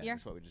this year? Yeah,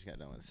 that's what we just got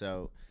done with.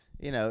 So,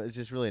 it's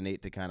just really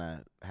neat to kind of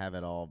have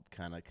it all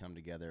kind of come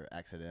together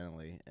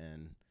accidentally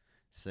and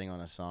sing on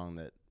a song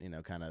that,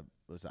 kind of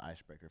was the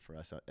icebreaker for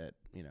us at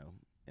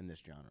in this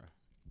genre.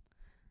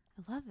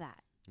 I love that.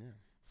 Yeah.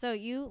 So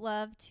you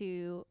love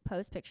to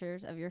post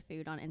pictures of your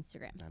food on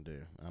Instagram. I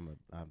do.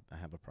 I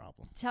have a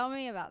problem. Tell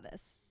me about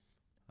this.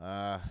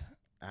 I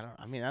don't know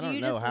how it started. Do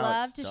you just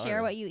love to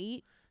share what you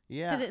eat?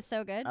 Yeah. Because it's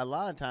so good? A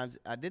lot of times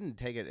I didn't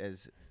take it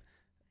as...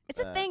 It's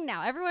a thing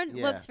now. Everyone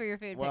looks for your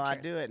food well,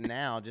 pictures. I do it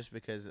now just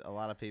because a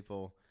lot of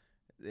people...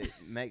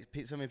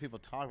 so many people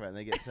talk about it and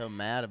they get so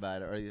mad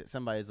about it, or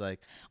somebody's like,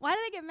 why do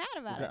they get mad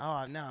about it?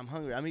 Oh, no, I'm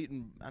hungry.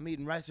 I'm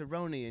eating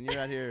rice-a-roni, and you're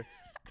out here,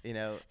 I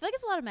feel like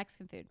it's a lot of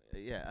Mexican food.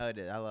 Yeah, it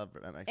is. I love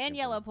Mexican and food.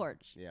 Yellow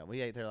Porch. Yeah,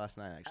 we ate there last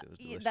night. Actually, it was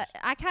delicious.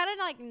 I kind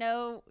of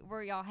know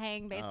where y'all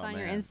hang based on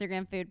your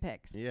Instagram food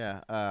pics.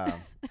 Yeah,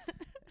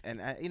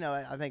 and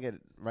I think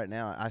right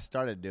now I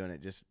started doing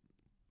it just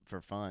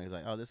for fun. It's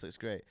like, oh, this looks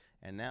great.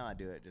 And now I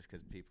do it just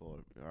because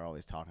people are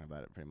always talking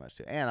about it pretty much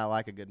too. And I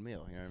like a good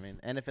meal, you know what I mean?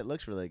 And if it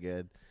looks really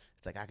good,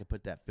 it's like I could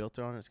put that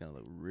filter on it. It's going to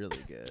look really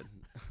good.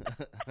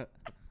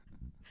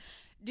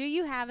 Do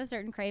you have a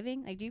certain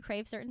craving? Like, do you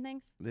crave certain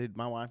things? Dude,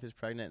 my wife is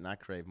pregnant, and I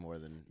crave more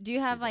than Do you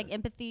have,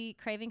 empathy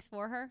cravings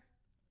for her?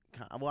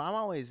 Well, I'm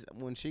always,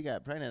 when she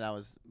got pregnant, I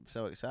was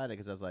so excited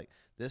because I was like,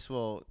 this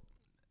will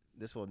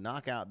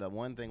knock out the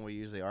one thing we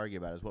usually argue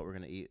about is what we're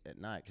going to eat at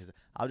night, because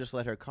I'll just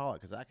let her call it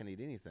because I can eat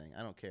anything.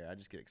 I don't care. I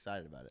just get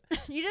excited about it.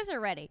 You just are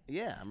ready.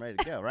 Yeah, I'm ready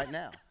to go right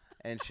now.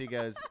 And she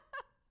goes,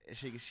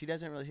 she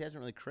hasn't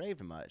really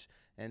craved much.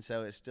 And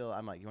so it's still,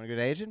 I'm like, you want to go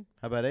to Asian?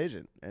 How about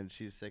Asian? And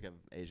she's sick of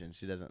Asian.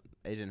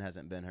 Asian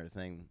hasn't been her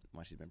thing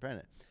while she's been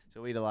pregnant.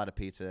 So we eat a lot of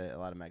pizza, a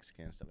lot of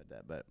Mexican, stuff like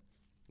that. But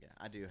yeah,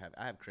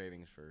 I have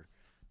cravings for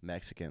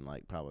Mexican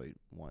like probably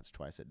once,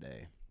 twice a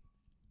day.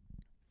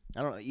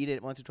 I don't eat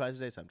it once or twice a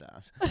day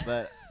sometimes,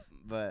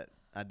 but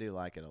I do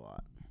like it a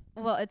lot.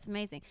 Well, it's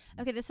amazing.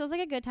 Okay, this feels like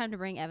a good time to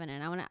bring Evyn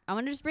in. I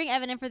want to just bring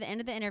Evyn in for the end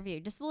of the interview,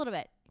 just a little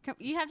bit.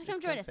 You have to come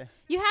join us.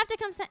 You have to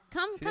come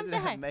say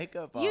hi.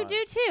 Makeup on. You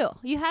do too.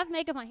 You have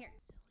makeup on here.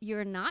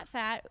 You're not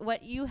fat.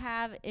 What you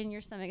have in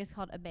your stomach is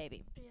called a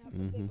baby. Yeah, a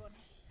big one.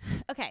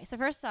 Okay, so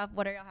first off,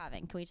 what are y'all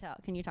having?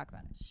 Can you talk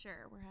about it?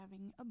 Sure, we're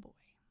having a boy.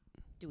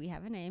 Do we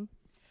have a name?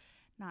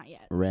 Not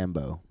yet.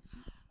 Rambo.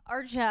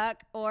 Or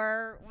Chuck,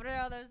 or what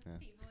are all those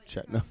people?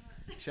 Chuck, no.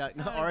 Chuck,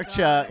 no, Oh, or God.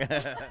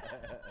 Chuck.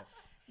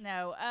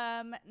 No,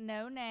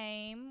 no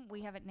name.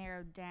 We have it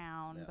narrowed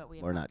down, Yeah, but we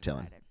have we're not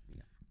telling. decided.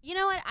 You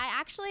know what? I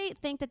actually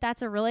think that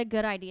that's a really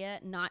good idea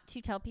not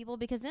to tell people,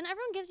 because then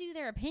everyone gives you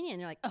their opinion.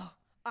 They're like, oh,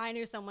 I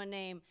knew someone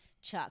named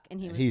Chuck, and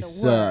he was the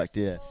sucked, worst.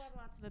 yeah. People have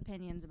lots of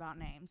opinions about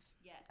names.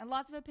 Yes. And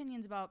lots of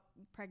opinions about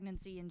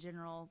pregnancy in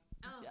general,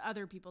 Oh.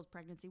 other people's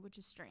pregnancy, which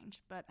is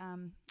strange. But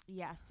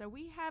yeah, so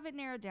we have it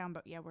narrowed down,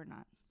 but yeah, we're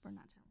not telling.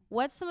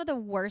 What's some of the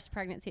worst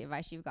pregnancy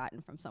advice you've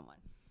gotten from someone?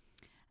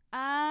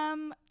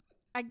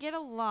 I get a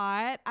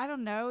lot. I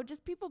don't know,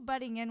 just people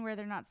butting in where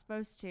they're not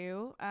supposed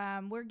to.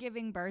 We're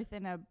giving birth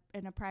in a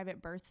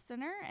private birth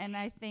center, and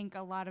I think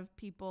a lot of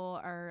people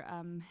are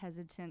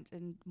hesitant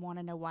and want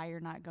to know why you're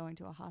not going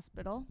to a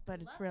hospital,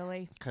 but it's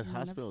really Because none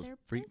of hospitals their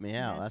freak me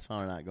out. business. That's why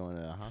we're not going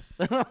to a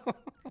hospital.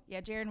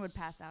 Yeah, Jaren would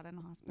pass out in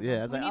a hospital. Yeah,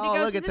 I was we like, need to oh,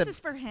 go. look, So it's this a- is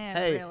for him,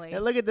 hey, really. hey,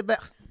 look at the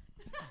back.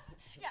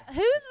 Yeah, who's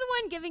the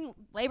one giving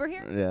labor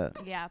here? Yeah.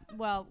 Yeah,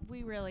 well,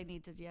 we really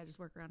need to just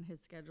work around his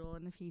schedule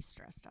and if he's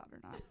stressed out or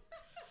not.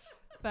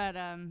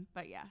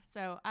 But yeah,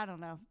 so I don't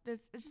know.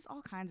 It's just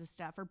all kinds of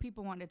stuff, or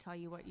people want to tell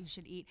you what you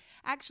should eat.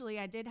 Actually,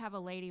 I did have a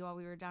lady while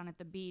we were down at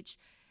the beach.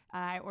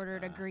 I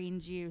ordered a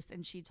green juice,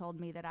 and she told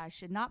me that I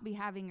should not be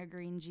having a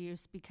green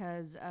juice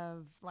because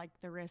of like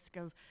the risk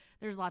of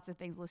there's lots of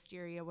things,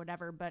 listeria,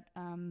 whatever. But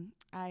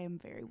I am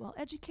very well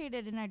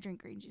educated, and I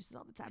drink green juices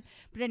all the time.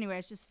 But anyway,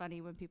 it's just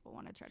funny when people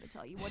want to try to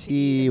tell you what to eat.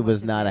 She and what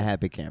was to not do. a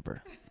happy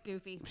camper. It's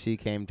goofy. She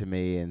came to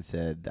me and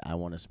said, I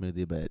want a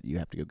smoothie, but you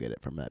have to go get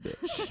it from that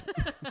bitch.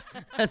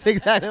 That's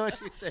exactly what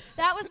she said.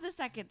 That was the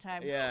second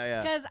time.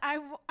 Yeah. Because I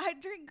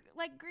drink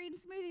like green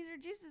smoothies or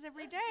juices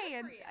every day,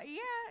 and yeah,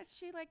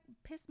 she like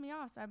pissed me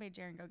off, so I made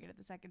Jaren go get it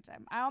the second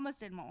time. I almost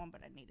didn't want one,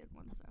 but I needed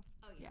one, so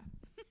yeah.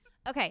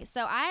 Okay,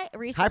 so I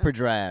recently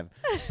Hyperdrive.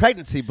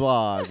 Pregnancy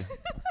blog.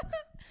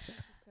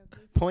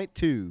 Point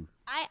 2.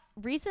 I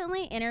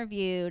recently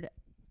interviewed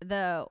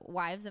the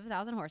wives of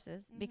 1,000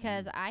 horses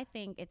because I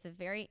think it's a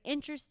very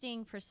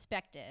interesting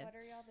perspective. What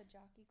are y'all, the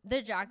jockey?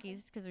 The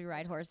jockeys, because we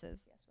ride horses.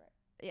 Yes, right.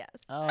 Yes.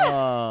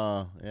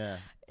 Oh, yeah.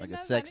 Like Isn't a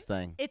that sex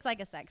funny? thing. It's like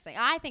a sex thing.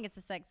 I think it's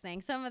a sex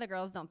thing. Some of the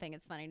girls don't think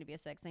it's funny to be a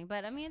sex thing.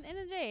 But, I mean, at the end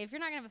of the day, if you're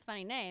not going to have a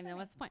funny name, then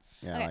what's the point?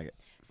 Yeah, Okay. I like it.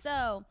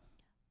 So,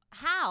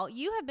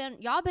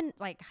 y'all been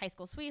like high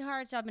school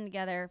sweethearts. Y'all been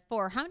together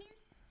for how many years?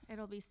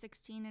 It'll be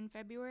 16 in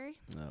February.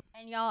 Nope.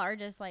 And y'all are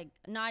just like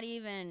not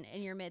even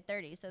in your mid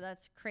 30s. So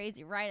that's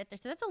crazy, right at there.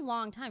 So that's a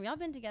long time. Y'all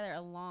been together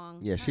a long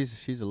Yeah, time.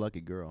 she's a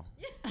lucky girl.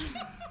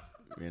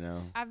 You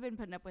know? I've been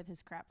putting up with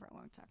his crap for a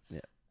long time. Yeah.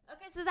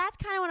 Okay, so that's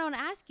kind of what I want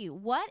to ask you.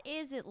 What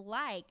is it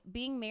like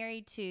being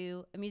married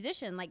to a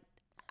musician? Like,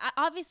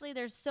 obviously,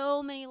 there's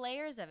so many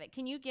layers of it.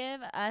 Can you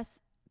give us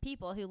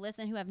people who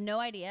listen who have no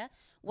idea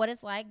what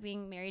it's like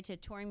being married to a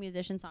touring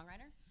musician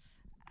songwriter?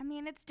 I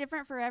mean, it's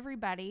different for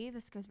everybody.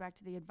 This goes back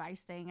to the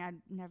advice thing. I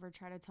never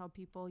try to tell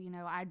people, you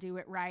know, I do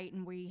it right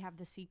and we have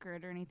the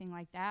secret or anything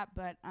like that.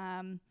 But,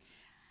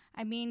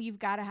 I mean, you've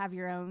got to have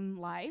your own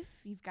life.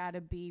 You've got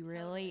to be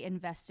really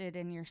invested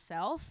in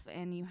yourself,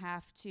 and you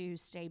have to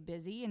stay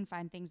busy and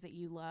find things that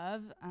you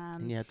love.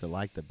 And you have to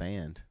like the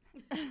band.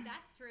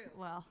 That's true.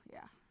 Well, yeah.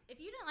 If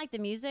you didn't like the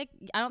music,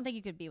 I don't think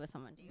you could be with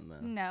someone, do you?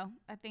 No,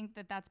 I think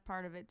that that's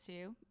part of it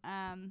too.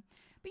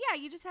 But yeah,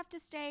 you just have to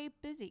stay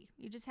busy.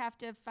 You just have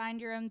to find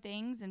your own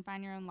things and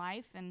find your own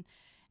life,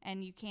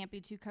 and you can't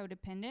be too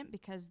codependent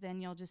because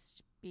then you'll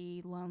just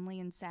be lonely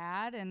and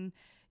sad, and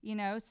you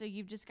know, so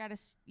you've just got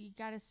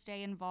to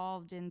stay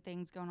involved in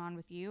things going on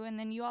with you, and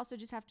then you also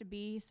just have to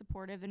be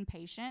supportive and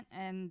patient,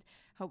 and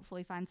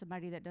hopefully find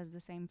somebody that does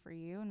the same for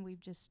you. And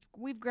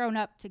we've grown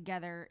up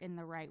together in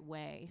the right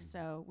way,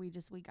 so we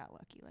got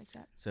lucky like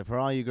that. So for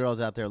all you girls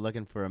out there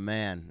looking for a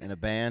man in a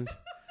band,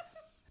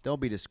 don't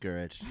be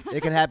discouraged.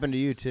 It can happen to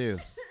you too.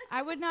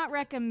 I would not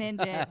recommend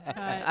it, but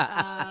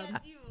Yes,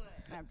 you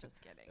would. I'm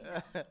just kidding.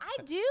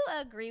 I do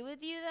agree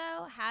with you,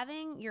 though.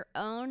 Having your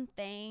own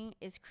thing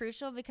is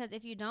crucial because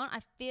if you don't, I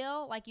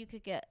feel like you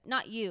could get,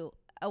 not you,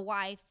 a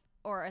wife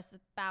or a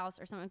spouse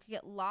or someone could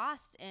get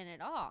lost in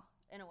it all,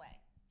 in a way.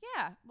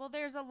 Yeah, well,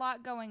 there's a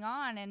lot going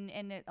on, and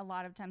it a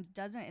lot of times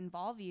doesn't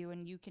involve you,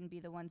 and you can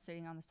be the one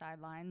sitting on the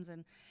sidelines,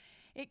 and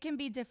it can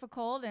be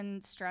difficult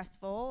and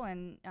stressful,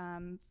 and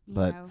you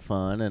But know,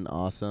 fun and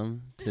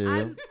awesome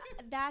too.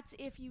 that's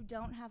if you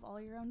don't have all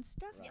your own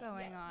stuff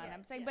going on.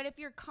 I'm saying, but if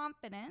you're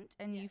confident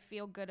and you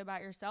feel good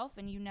about yourself,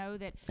 and you know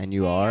that, And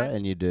you hey, are, I've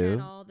and you got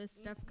do. all this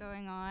stuff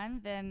going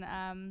on, then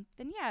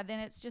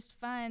it's just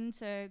fun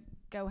to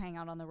go hang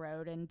out on the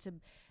road and to,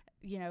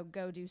 you know,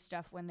 go do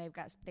stuff when they've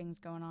got things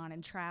going on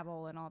and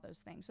travel and all those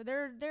things. So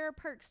there are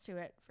perks to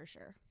it for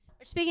sure.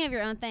 Speaking of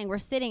your own thing, we're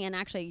sitting in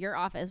actually your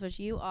office, which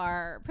you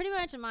are pretty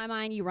much, in my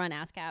mind, you run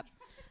ASCAP.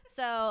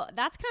 So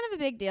that's kind of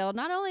a big deal.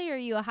 Not only are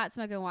you a hot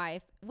smoking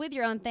wife with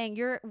your own thing,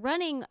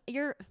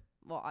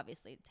 well,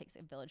 obviously it takes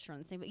a village to run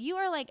this thing, but you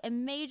are like a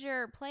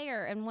major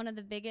player in one of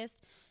the biggest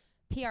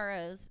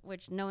PROs,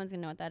 which no one's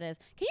going to know what that is.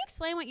 Can you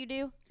explain what you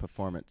do?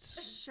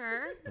 Performance.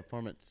 Sure.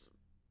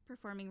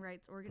 Performing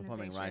rights organization.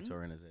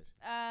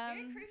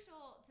 Very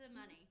crucial to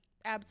money.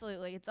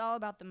 Absolutely. It's all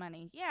about the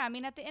money. Yeah, I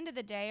mean, at the end of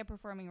the day, a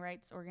performing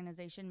rights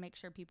organization makes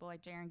sure people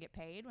like Jaren get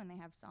paid when they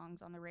have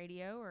songs on the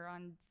radio or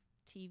on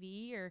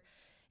TV or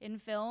in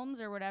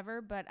films or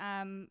whatever. But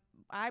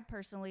I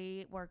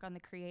personally work on the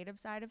creative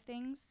side of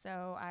things.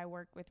 So I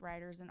work with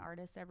writers and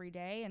artists every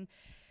day and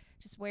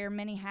just wear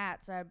many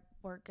hats. I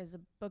work as a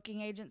booking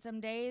agent some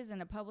days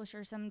and a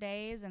publisher some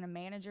days and a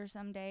manager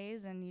some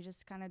days, and you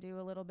just kind of do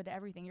a little bit of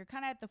everything. You're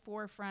kind of at the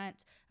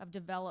forefront of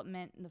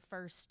development and the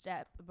first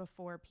step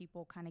before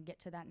people kind of get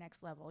to that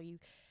next level. You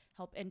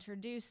help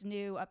introduce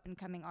new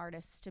up-and-coming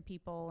artists to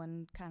people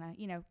and kind of,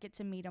 you know, get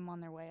to meet them on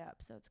their way up,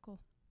 so it's cool.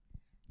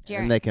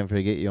 Jaren. And they can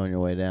forget you on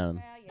your way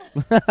down.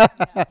 Well,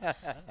 yeah.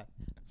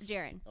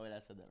 Jaren. Oh wait, I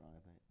said that wrong,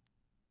 I think.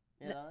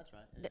 Yeah, no, that's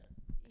right. Yeah.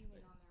 Even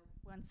on their,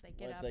 once they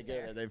get Once up they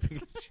there. get there, they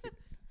forget you.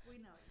 We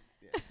know it.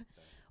 Yeah,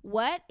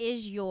 What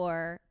is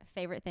your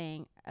favorite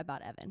thing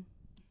about Evyn?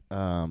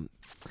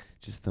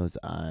 just those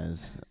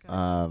eyes.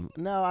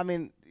 No, I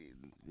mean,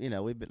 you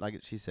know, we've been, like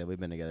she said, we've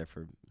been together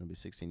for maybe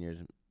 16 years,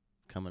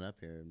 coming up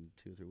here in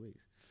 2 or 3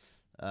 weeks.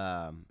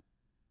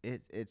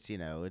 It's you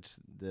know, it's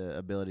the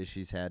ability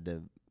she's had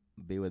to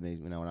be with me.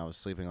 You know, when I was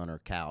sleeping on her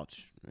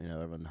couch, you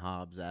know, over in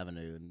Hobbs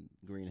Avenue in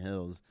Green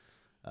Hills,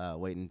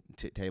 waiting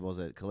tables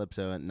at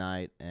Calypso at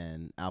night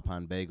and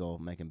Alpine Bagel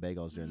making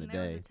bagels during the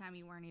There day. was a time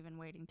you weren't even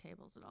waiting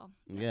tables at all.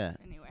 Yeah.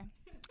 Anyway,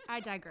 I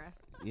digress.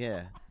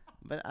 Yeah.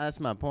 But that's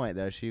my point,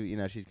 though.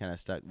 She's kind of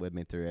stuck with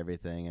me through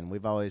everything, and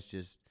we've always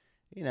just,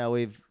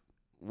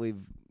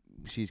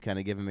 she's kind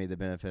of given me the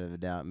benefit of the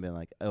doubt and been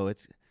like, oh,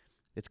 it's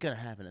gonna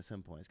happen at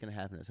some point. It's gonna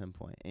happen at some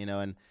point,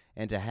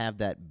 and to have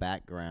that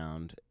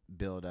background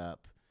build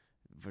up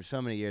for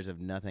so many years of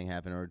nothing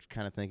happened, or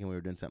kind of thinking we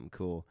were doing something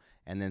cool,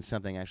 and then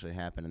something actually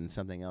happened, and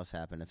something else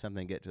happened, and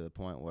something get to the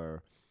point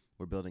where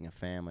we're building a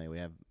family. We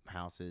have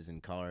houses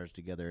and cars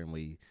together, and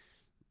we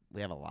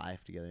have a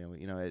life together.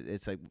 And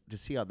it's like to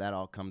see how that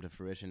all come to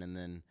fruition, and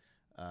then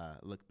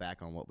look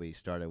back on what we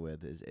started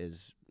with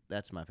is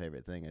that's my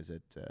favorite thing. Is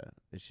it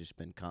it's just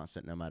been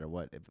constant, no matter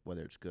what,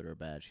 whether it's good or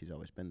bad. She's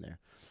always been there.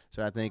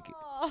 So I think.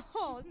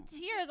 Oh,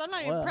 tears! I'm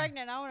not even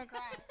pregnant. I want to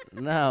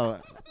cry.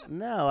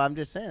 No, I'm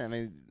just saying. I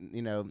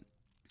mean,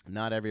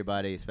 not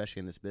everybody, especially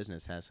in this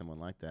business, has someone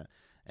like that.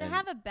 To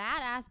have a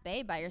badass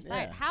babe by your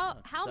side, Yeah,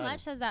 how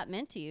much has that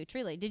meant to you?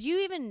 Truly, did you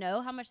even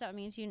know how much that would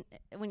mean to you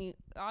when you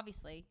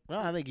obviously? Well,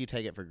 I think you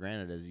take it for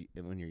granted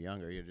when you're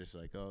younger. You're just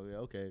like, oh, yeah,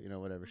 okay,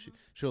 whatever.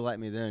 She'll like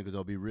me then because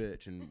I'll be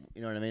rich, and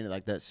you know what I mean,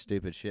 like that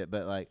stupid shit.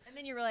 But like, and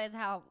then you realize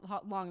how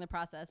long the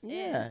process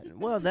yeah, is.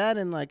 well, that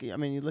and like, I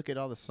mean, you look at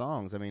all the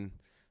songs. I mean,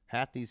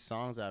 half these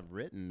songs I've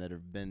written that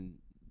have been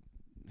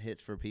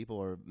hits for people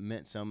or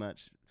meant so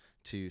much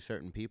to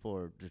certain people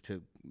or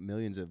to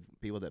millions of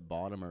people that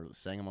bought them or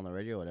sang them on the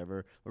radio or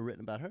whatever were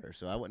written about her.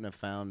 So I wouldn't have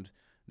found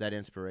that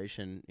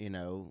inspiration,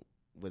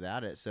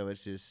 without it. So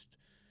it's just,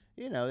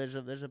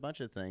 there's a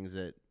bunch of things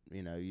that,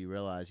 you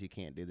realize you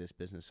can't do this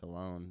business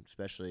alone,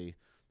 especially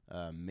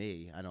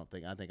me.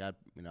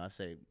 I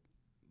say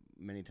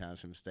many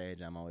times from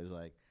stage, I'm always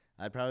like,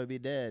 I'd probably be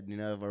dead,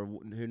 or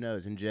who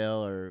knows, in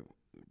jail or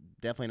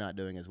definitely not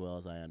doing as well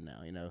as I am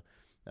now,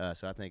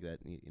 so I think that,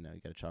 you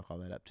got to chalk all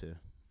that up to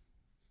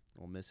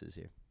little misses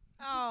here.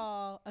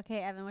 Oh, okay,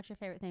 Evyn, what's your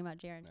favorite thing about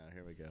Jaren? Oh,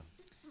 here we go.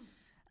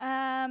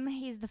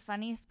 He's the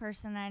funniest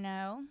person I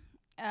know.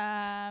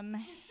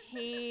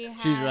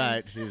 She's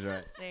right.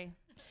 See.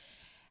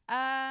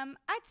 I'd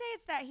say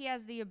it's that he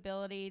has the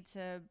ability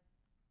to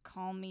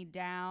calm me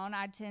down.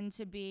 I tend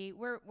to be.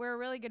 We're a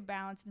really good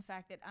balance in the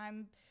fact that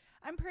I'm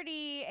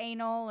pretty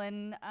anal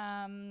and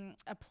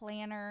a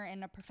planner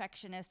and a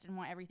perfectionist and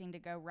want everything to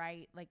go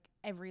right, like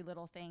every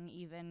little thing,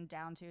 even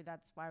down to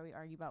that's why we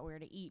argue about where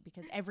to eat,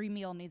 because every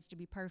meal needs to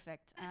be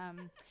perfect.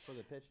 For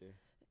the picture.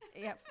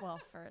 Yeah, well,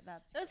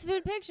 that's Those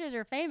food pictures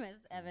are famous,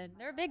 Evyn.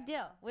 They're a big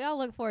deal. We all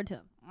look forward to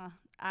them.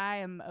 I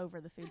am over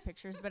the food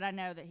pictures, but I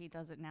know that he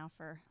does it now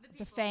for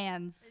the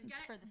fans.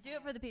 Do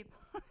it for the people.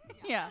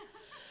 Yeah.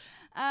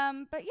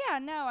 But yeah,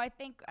 no, I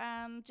think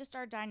just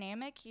our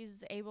dynamic.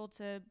 He's able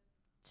to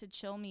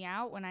chill me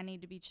out when I need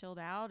to be chilled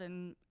out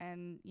and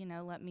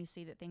let me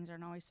see that things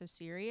aren't always so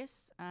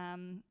serious.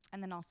 And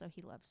then also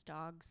he loves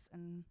dogs,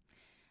 and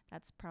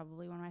that's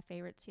probably one of my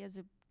favorites. He has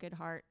a good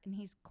heart, and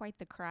he's quite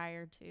the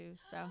crier too,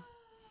 so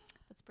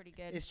that's pretty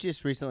good. It's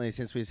just recently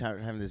since we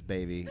started having this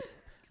baby.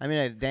 I mean,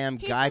 a damn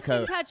He's Geico.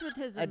 just in touch with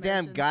his a emotions.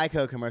 damn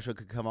Geico commercial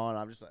could come on.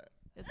 I'm just like,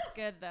 It's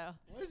good though.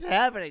 what is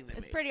happening to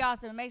It's me? pretty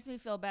awesome. It makes me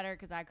feel better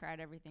because I cried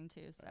everything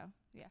too. So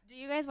yeah. Do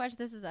you guys watch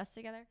This Is Us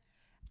together?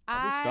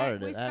 We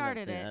started it. We I haven't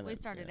started seen- I it. We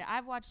haven't- started yeah. it.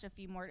 I've watched a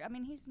few more. I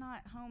mean, he's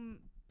not home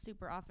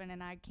super often,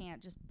 and I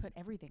can't just put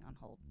everything on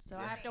hold. So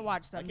I have to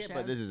watch some I can't shows.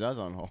 put This Is Us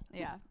on hold.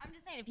 Yeah. I'm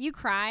just saying, if you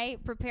cry,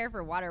 prepare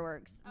for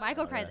Waterworks.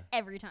 Michael cries yeah.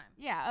 every time.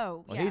 Yeah.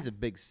 Oh. Well, yeah. he's a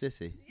big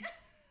sissy.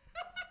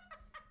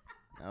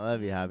 I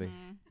love you, hobby.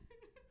 Mhm.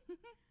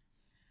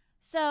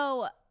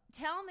 So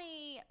tell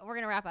me, we're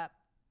going to wrap up.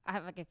 I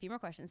have like a few more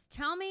questions.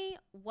 Tell me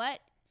what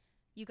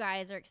you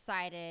guys are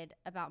excited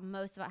about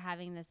most about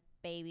having this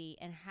baby,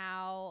 and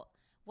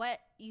what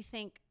you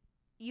think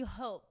you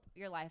hope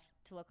your life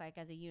to look like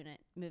as a unit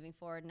moving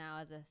forward now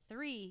as a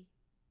three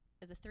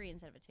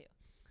instead of a two.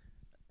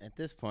 At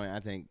this point, I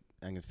think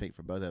I can speak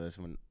for both of us.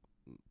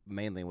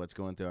 Mainly what's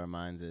going through our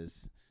minds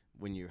is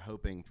when you're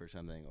hoping for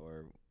something,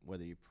 or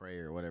whether you pray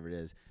or whatever it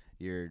is,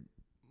 you're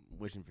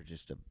wishing for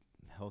just a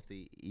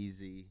healthy,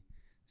 easy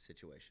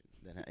situation.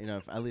 That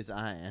at least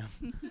I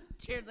am.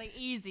 Cheers, like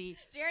easy.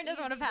 Jaren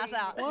doesn't want to pass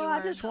out. Well,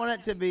 I just want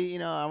it to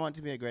be, I want it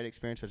to be a great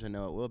experience, which I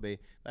know it will be.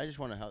 But I just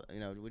want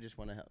to, we just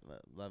want to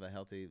love a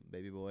healthy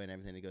baby boy and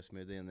everything to go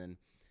smoothly, and then,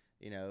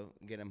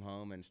 get him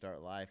home and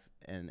start life.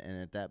 And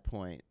at that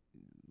point,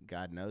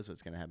 God knows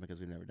what's going to happen because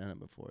we've never done it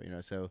before,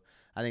 So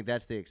I think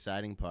that's the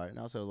exciting part, and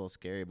also a little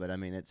scary. But I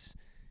mean, it's,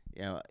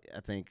 I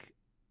think.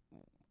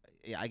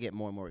 Yeah, I get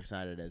more and more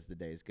excited as the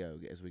days go,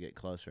 as we get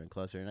closer and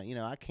closer. And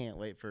I can't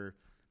wait for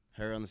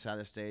her on the side of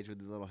the stage with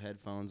the little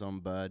headphones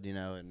on Bud,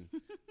 and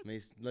me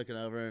looking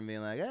over and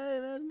being like, "Hey,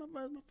 man,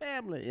 my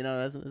family,"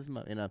 that's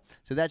my,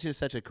 So that's just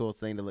such a cool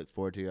thing to look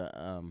forward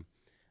to.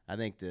 I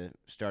think the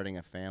starting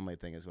a family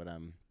thing is what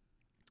I'm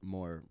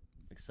more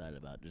excited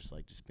about just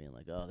being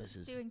like, oh, this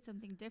is doing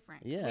something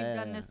different. Yeah, We've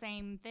done yeah. the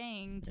same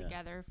thing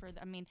together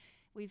I mean,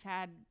 we've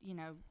had,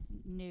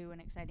 new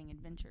and exciting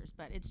adventures,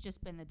 but it's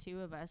just been the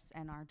two of us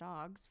and our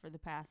dogs for the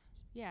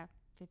past,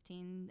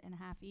 15 and a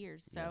half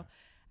years. So Yeah.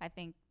 I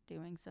think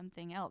doing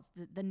something else,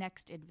 the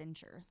next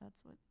adventure,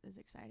 that's what is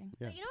exciting.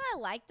 Yeah. But you know what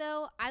I like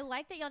though? I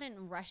like that y'all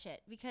didn't rush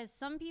it, because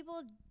some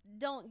people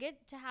don't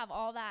get to have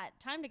all that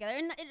time together,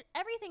 and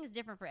everything is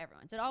different for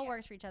everyone, so it all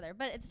works for each other.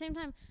 But at the same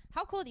time,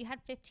 how cool that you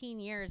had 15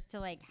 years to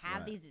like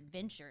have Right. these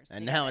adventures.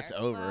 And together. now it's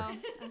over.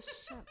 Well,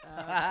 shut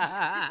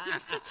up. You're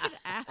such an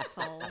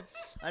asshole.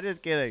 I'm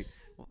just kidding.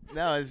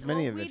 No, it's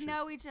many Well, adventures. we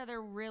know each other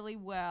really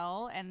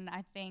well, and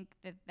I think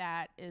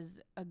that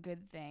is a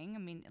good thing. I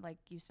mean, like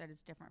you said,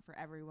 it's different for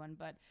everyone,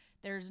 but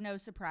there's no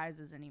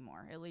surprises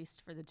anymore, at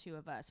least for the two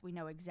of us. We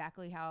know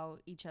exactly how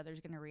each other's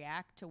going to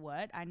react to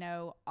what. I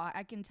know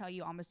I can tell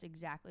you almost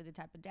exactly the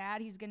type of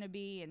dad he's going to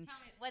be. And Tell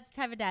me, what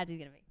type of dad he's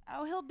gonna be?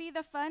 oh, he'll be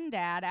the fun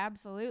dad,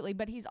 absolutely,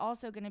 but he's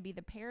also going to be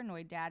the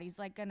paranoid dad. He's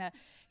like gonna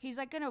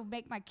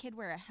make my kid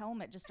wear a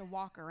helmet just to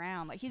walk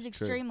around. Like, he's It's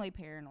true. extremely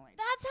paranoid.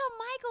 That's how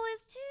Michael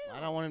is too. I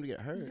don't want him to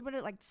get hurt. He's put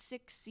it like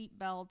 6 seat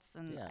belts,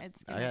 and Yeah.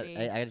 it's I gonna got be.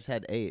 I just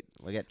had 8.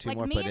 We got 2 like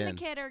more me put and in. the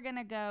kid are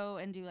gonna go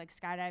and do like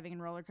skydiving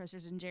and roller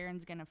coasters, and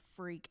Jaren's gonna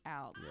freak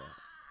out. Yeah.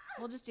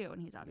 We'll just do it when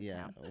he's out of Yeah.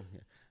 town, Oh, yeah.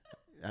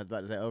 I was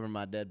about to say over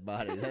my dead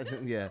body.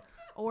 Yeah.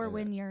 or Yeah.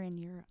 when you're in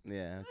Europe.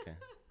 Yeah. Okay.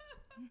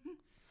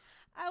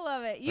 I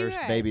love it. First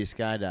baby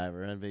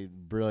skydiver. That'd be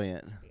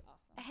brilliant.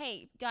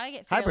 Hey, gotta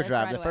get fearless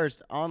Hyperdrive, right the away.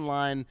 first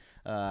online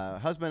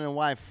husband and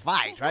wife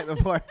fight right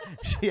before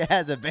she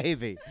has a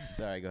baby.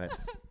 Sorry, go ahead.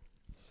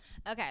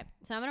 Okay,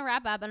 so I'm gonna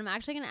wrap up, and I'm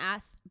actually gonna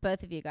ask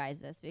both of you guys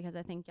this because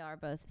I think y'all are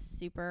both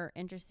super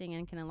interesting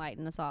and can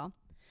enlighten us all.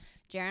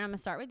 Jaren, I'm gonna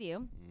start with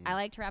you. I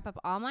like to wrap up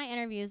all my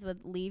interviews with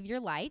 "Leave Your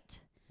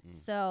Light."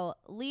 So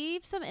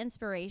leave some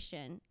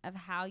inspiration of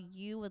how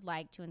you would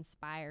like to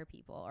inspire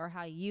people, or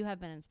how you have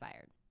been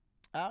inspired.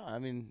 I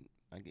mean,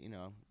 I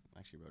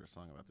actually wrote a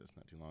song about this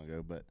not too long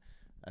ago, but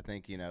I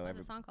think What's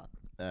the song called?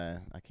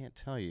 I can't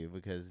tell you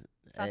because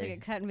It's about to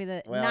get cut and be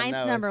the well, ninth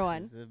no, number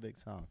one. It's a big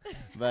song,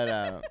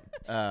 but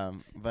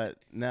but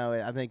no,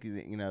 I think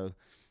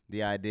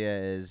the idea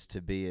is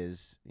to be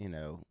as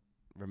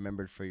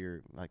remembered for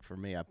your, like, for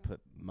me, I put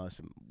most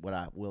of what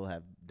I will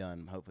have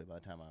done, hopefully by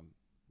the time I'm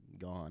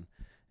gone,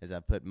 is I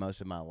put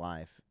most of my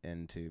life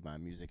into my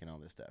music and all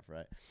this stuff,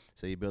 right?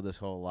 So you build this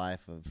whole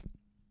life of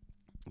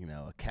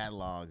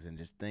catalogs and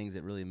just things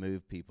that really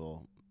move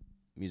people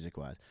music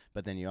wise,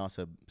 but then you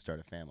also start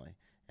a family,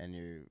 and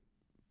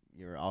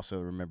you're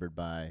also remembered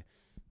by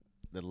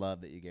the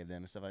love that you gave them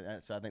and stuff like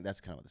that. So I think that's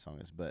kind of what the song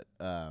is. But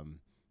I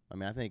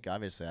mean, I think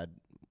obviously I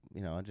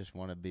just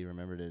want to be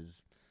remembered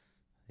as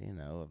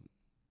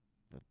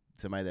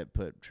somebody that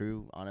put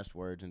true, honest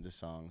words into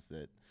songs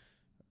that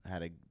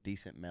had a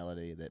decent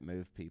melody that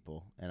moved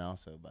people, and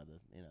also by the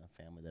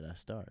family that I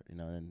start,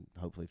 and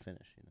hopefully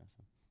finish. So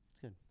it's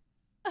good.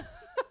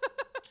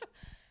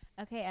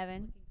 Okay,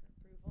 Evan.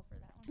 Looking for approval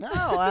for that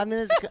one. No, I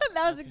mean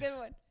That was a good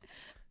one.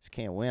 just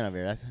can't win over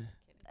here. That's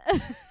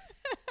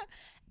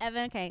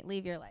Evan, okay,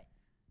 leave your light.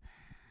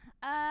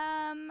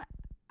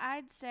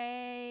 I'd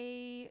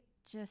say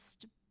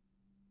just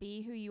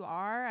be who you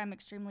are. I'm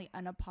extremely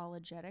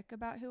unapologetic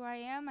about who I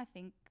am. I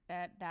think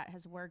that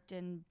has worked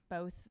in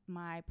both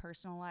my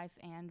personal life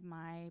and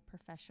my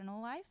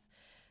professional life.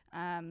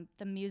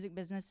 The music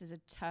business is a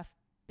tough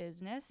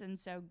business, and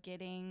so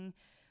getting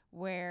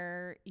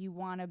where you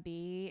want to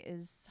be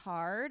is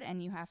hard,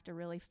 and you have to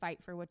really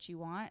fight for what you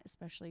want,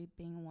 especially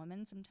being a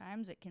woman.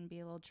 Sometimes it can be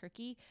a little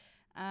tricky.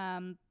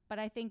 But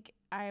I think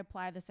I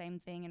apply the same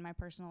thing in my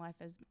personal life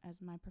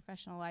as my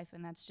professional life,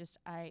 and that's just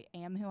I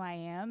am who I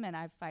am, and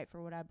I fight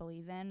for what I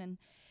believe in, and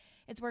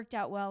it's worked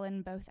out well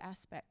in both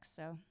aspects.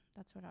 So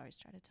that's what I always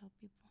try to tell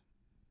people.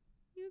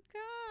 You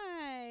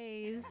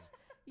guys.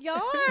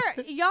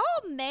 Y'all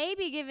may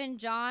be giving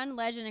John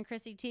Legend and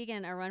Chrissy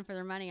Teigen a run for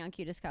their money on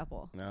Cutest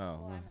Couple. no.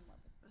 Well, I'm in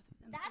love with both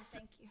of them. That's so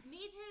thank you. Me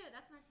too.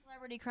 That's my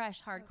celebrity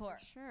crush, hardcore.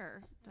 For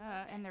sure.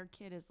 And their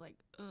kid is like,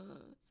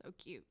 so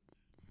cute.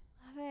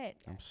 Love it.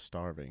 I'm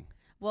starving.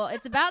 Well,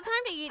 it's about time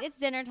to eat. It's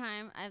dinner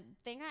time. I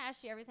think I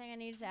asked you everything I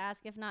needed to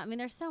ask. If not, I mean,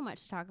 there's so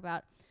much to talk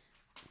about.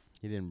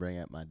 You didn't bring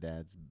up my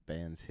dad's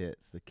band's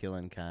hits, The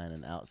Killing Kind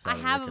and Outside I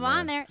have them Looking on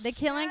In. there. The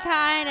Killing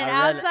Kind and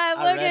I read it- Outside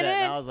I read Looking it,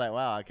 and In. I was like,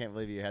 wow, I can't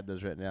believe you had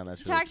those written down. That's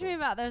really Talk to cool. me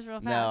about those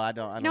real fast. No, I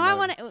don't. No, know. I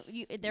want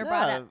to. They're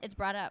brought No. up. It's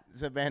brought up.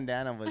 So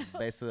Bandana was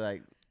basically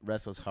like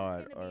Restless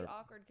Heart, It's going to or be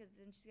awkward because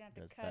then she's going to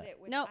have Goes to cut back. it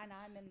with, Nope. and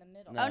I'm in the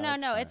middle. No, Oh no,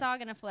 it's no, fine. it's all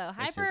gonna flow. It's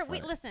Hyper. just We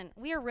fine. listen.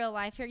 We are real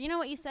life here. You know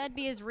what you said?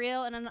 Be as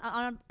real and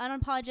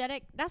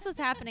unapologetic. That's what's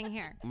happening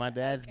here. my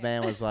dad's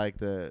band was like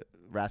the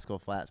Rascal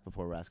Flatts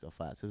before Rascal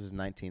Flatts. This was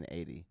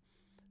 1980.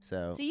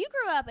 So So you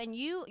grew up and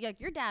your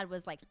dad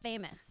was like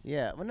famous.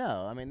 yeah, well,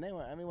 no, I mean he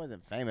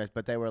wasn't famous,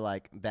 but they were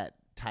like that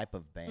type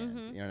of band.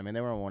 Mhm. You know what I mean?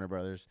 They were on Warner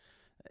Brothers,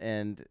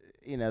 and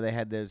they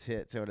had those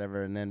hits or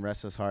whatever. And then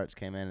Restless Hearts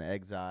came in,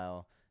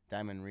 Exile,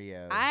 Diamond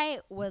Rio. I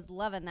was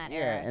loving that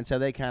era. And so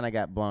they kind of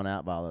got blown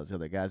out by all those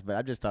other guys. But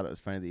I just thought it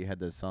was funny that you had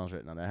those songs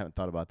written on there. I haven't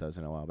thought about those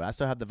in a while. But I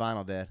still have the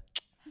vinyl, Dad.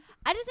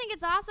 I just think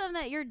it's awesome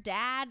that your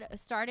dad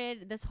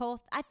started this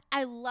whole.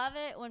 I love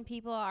it when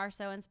people are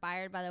so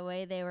inspired by the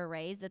way they were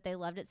raised that they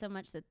loved it so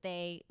much that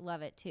they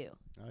love it too.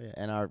 Oh yeah,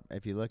 and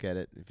if you look at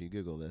it, if you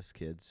Google this,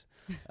 kids,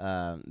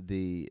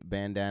 the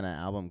Bandana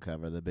album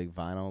cover, the big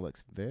vinyl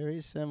looks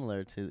very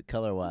similar to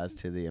color-wise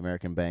to the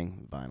American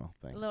Bang vinyl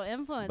thing. A little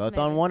influence. Both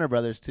maybe. on Warner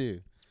Brothers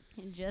too.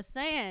 Just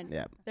saying.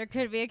 Yeah. There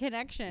could be a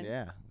connection.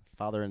 Yeah,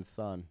 father and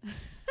son.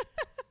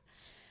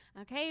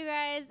 Okay, you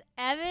guys.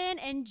 Evyn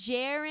and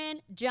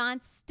Jaren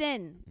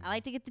Johnston. I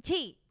like to get the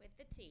T. With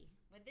the T.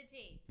 With the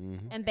T.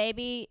 Mm-hmm. And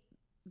baby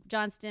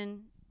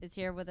Johnston is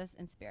here with us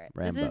in spirit.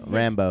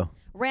 Rambo.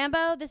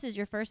 This is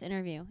your first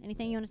interview.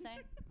 Anything you want to say?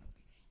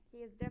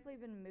 He has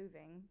definitely been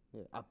moving.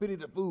 Yeah, I pity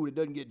the food. It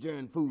doesn't get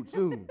Jaren food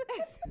soon.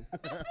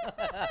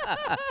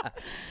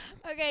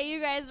 Okay,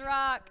 you guys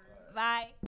rock. Bye.